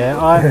 Yeah,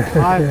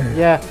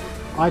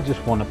 I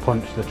just want to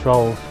punch the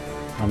trolls.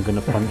 I'm going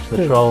to punch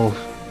the trolls.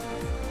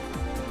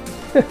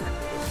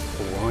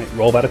 All right,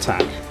 roll that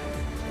attack.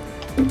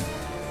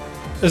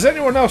 Has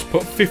anyone else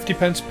put 50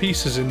 pence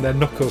pieces in their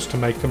knuckles to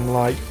make them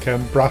like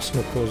brass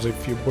knuckles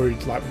if you're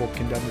worried, like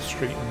walking down the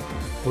street and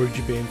worried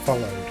you're being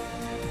followed?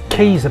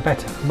 Keys are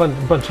better. A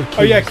bunch of keys.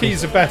 Oh yeah,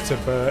 keys are better,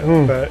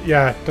 but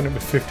yeah, done it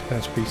with 50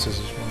 pence pieces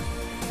as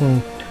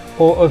well.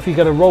 Or if you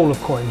get a roll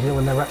of coins,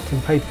 when they're wrapped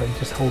in paper, you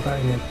just hold that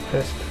in your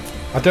fist.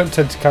 I don't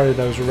tend to carry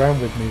those around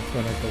with me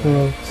when I go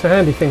out. It's a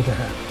handy thing to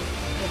have.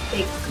 A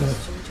big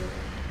costume jewel.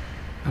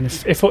 And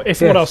if what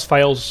else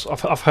fails,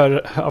 I've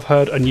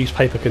heard a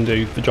newspaper can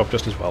do the job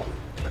just as well.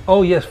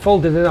 Oh yes,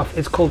 folded enough.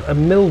 It's called a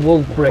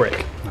millwool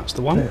brick. That's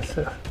the one. Yes,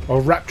 Or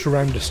wrapped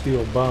around a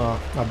steel bar.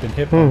 I've been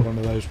hit by one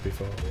of those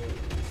before.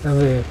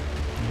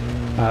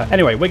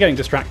 Anyway, we're getting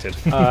distracted.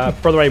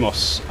 Brother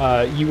Amos,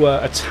 you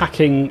were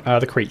attacking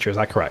the creature, is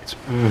that correct?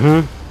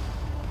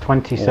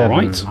 27. All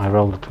right. I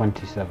rolled a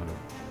 27.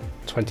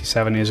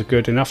 27 is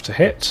good enough to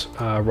hit.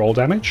 Roll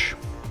damage.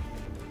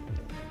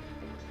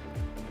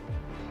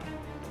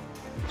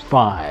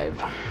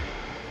 5.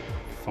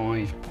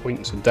 5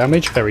 points of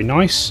damage, very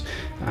nice.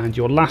 And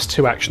your last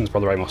 2 actions,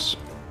 Brother Amos.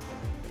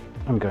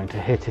 I'm going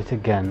to hit it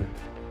again.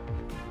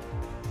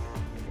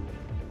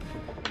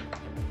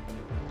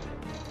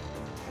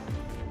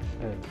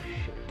 Oh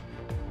shit.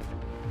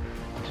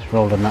 I just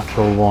rolled a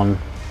natural 1.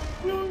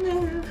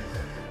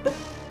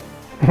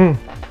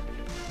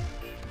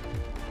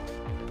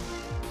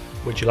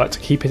 Would you like to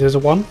keep it as a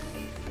 1?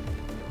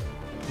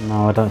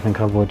 No, I don't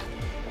think I would.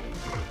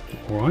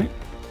 All right.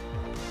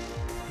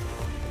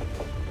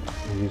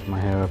 I'll use my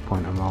hero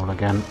point and roll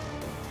again.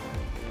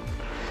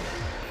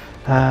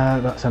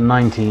 That's a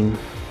 19.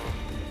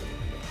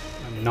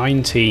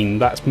 19,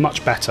 that's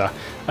much better.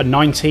 A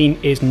 19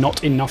 is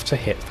not enough to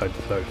hit,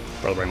 though,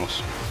 Brother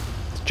Amos.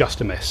 It's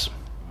just a miss.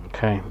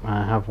 Okay,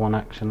 I have 1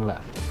 action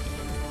left.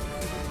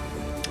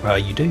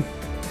 You do.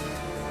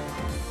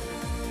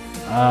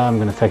 I'm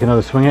going to take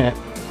another swing at it.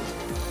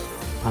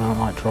 I don't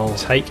like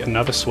trolls. Take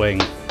another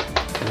swing.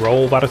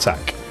 Roll that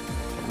attack.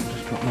 I'll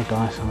just drop my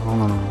dice and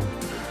roll and roll.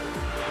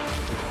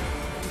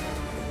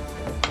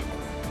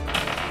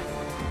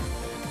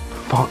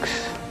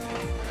 Fox.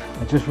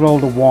 I just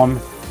rolled a 1.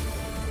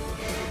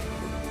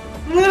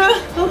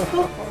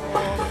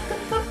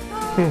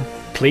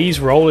 Please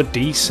roll a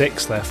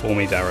d6 there for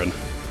me, Darren.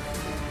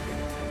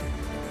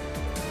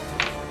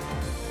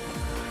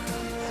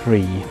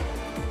 3.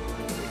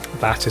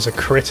 That is a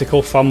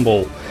critical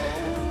fumble.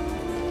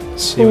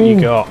 Let's see what you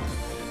got.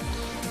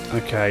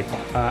 Okay.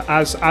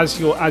 As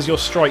your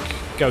strike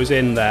goes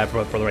in there,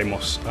 Brother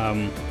Amos,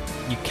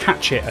 you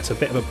catch it at a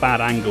bit of a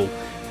bad angle,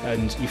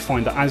 and you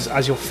find that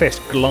as your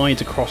fist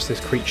glides across this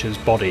creature's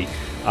body,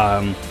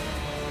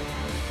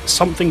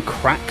 something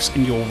cracks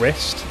in your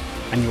wrist,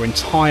 and your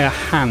entire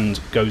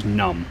hand goes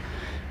numb.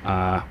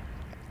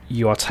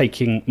 You are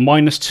taking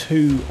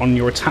 -2 on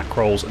your attack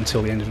rolls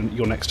until the end of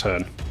your next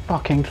turn.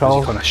 Fucking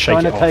trolls. kinda shake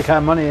Trying it to off. take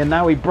our money and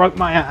now he broke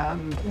my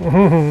hand.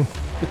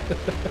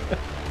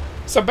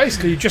 So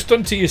basically, you just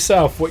done to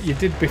yourself what you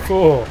did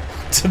before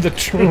to the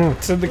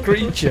to the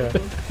creature.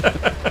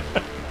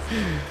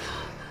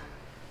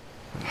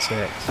 That's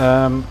it.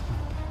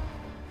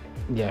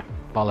 Yeah,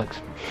 bollocks.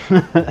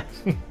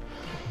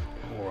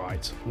 All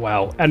right.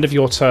 Well, end of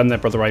your turn there,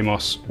 Brother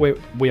Amos.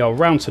 We are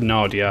round to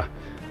Nadia,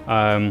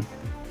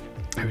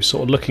 who's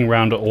sort of looking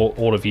around at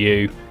all of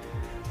you.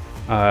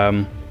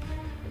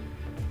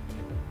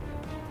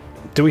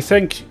 Do we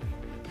think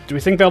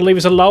they'll leave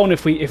us alone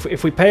if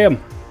we pay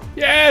them?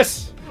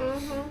 Yes.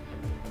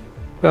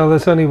 Well,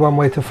 there's only one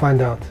way to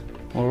find out.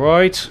 All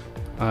right.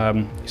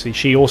 You see,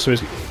 she also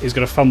is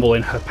going to fumble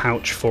in her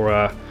pouch for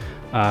a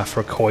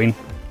coin,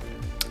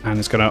 and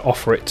is going to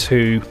offer it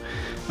to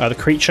the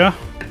creature,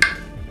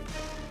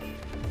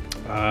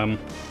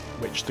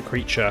 which the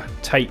creature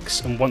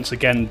takes and once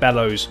again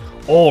bellows,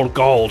 "All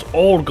gold,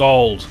 all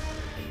gold."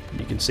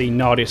 You can see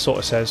Nadia sort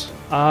of says,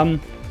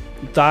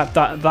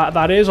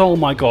 that is all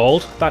my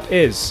gold. That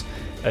is."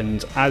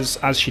 And as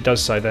she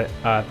does so,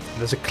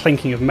 there's a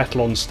clinking of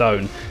metal on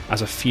stone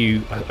as a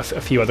few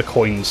other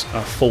coins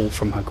fall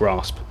from her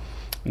grasp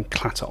and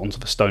clatter onto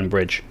the stone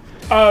bridge.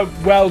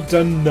 Well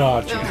done,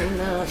 Nadia. Oh,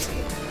 no.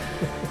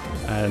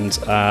 And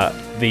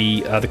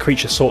the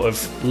creature sort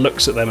of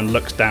looks at them and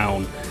looks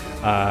down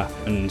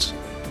and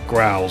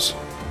growls,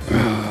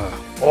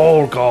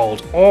 "All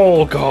gold,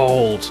 all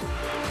gold,"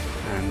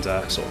 and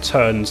sort of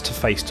turns to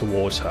face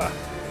towards her.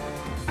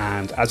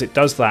 And as it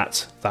does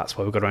that, that's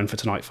where we're going to end for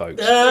tonight,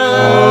 folks.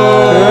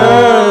 Oh.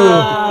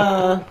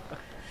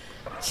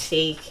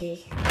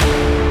 Cheeky.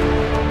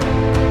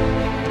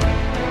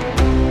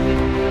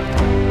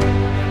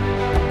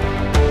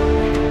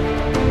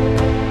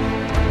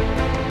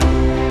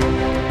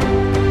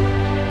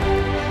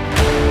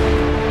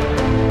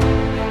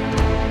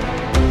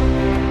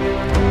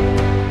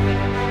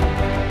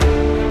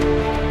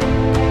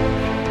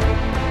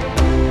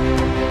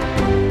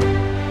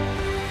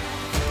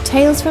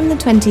 Tales from the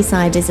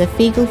 20side is a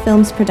Feagle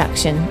Films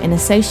production in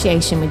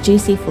association with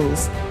Juicy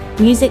Fools.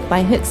 Music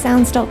by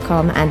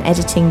hooksounds.com and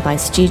editing by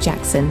Stu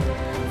Jackson.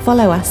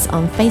 Follow us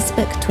on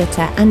Facebook,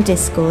 Twitter and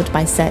Discord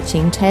by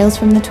searching Tales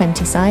from the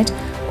 20side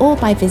or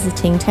by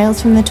visiting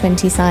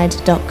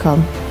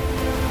talesfromthe20side.com.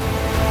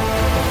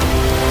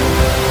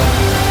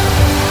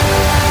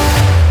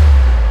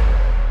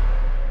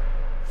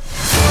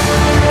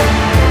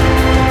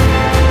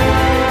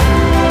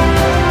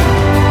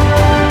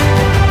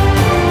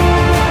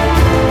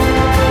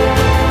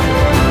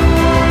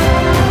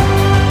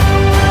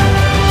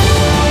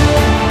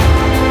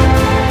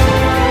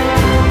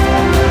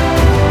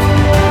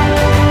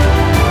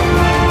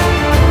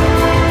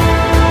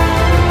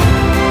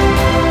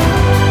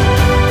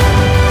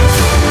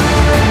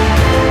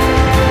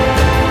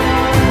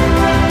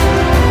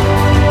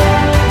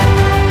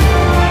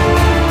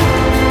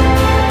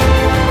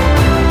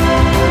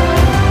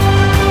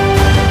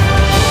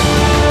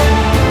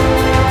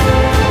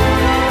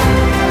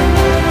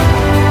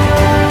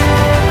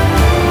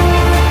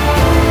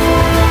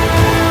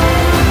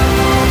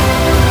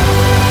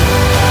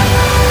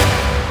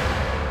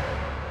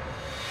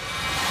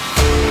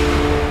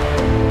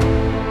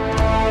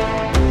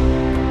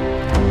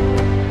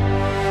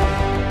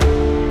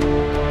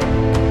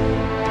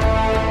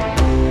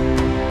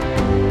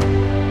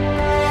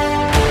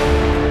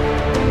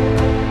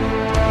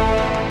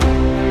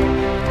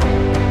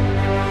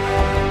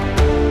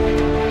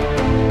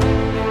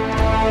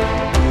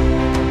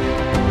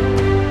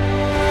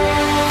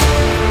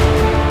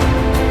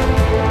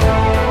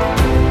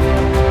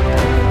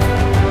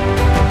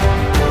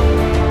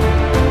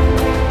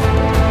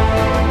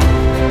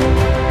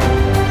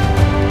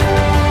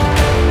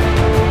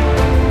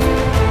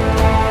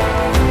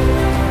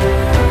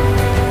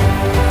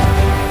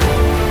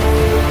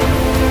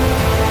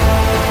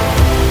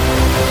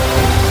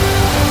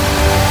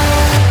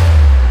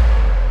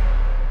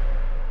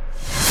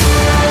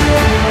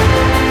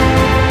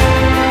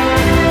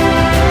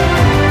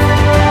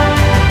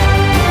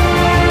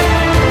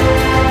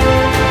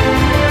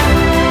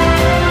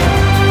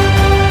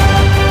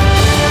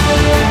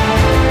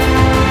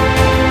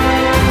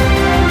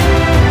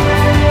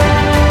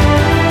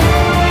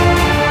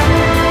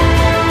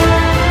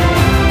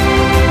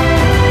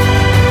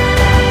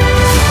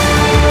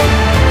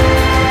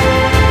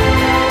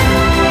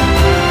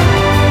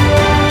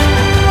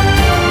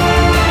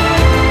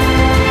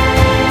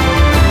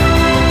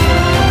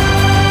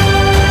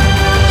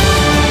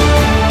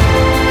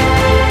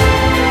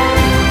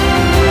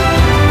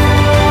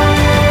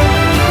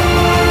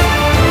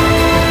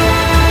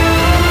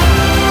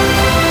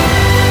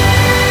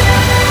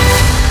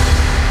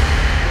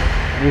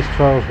 These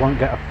trolls won't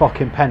get a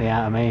fucking penny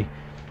out of me.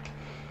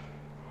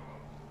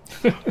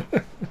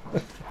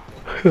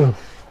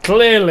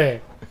 Clearly.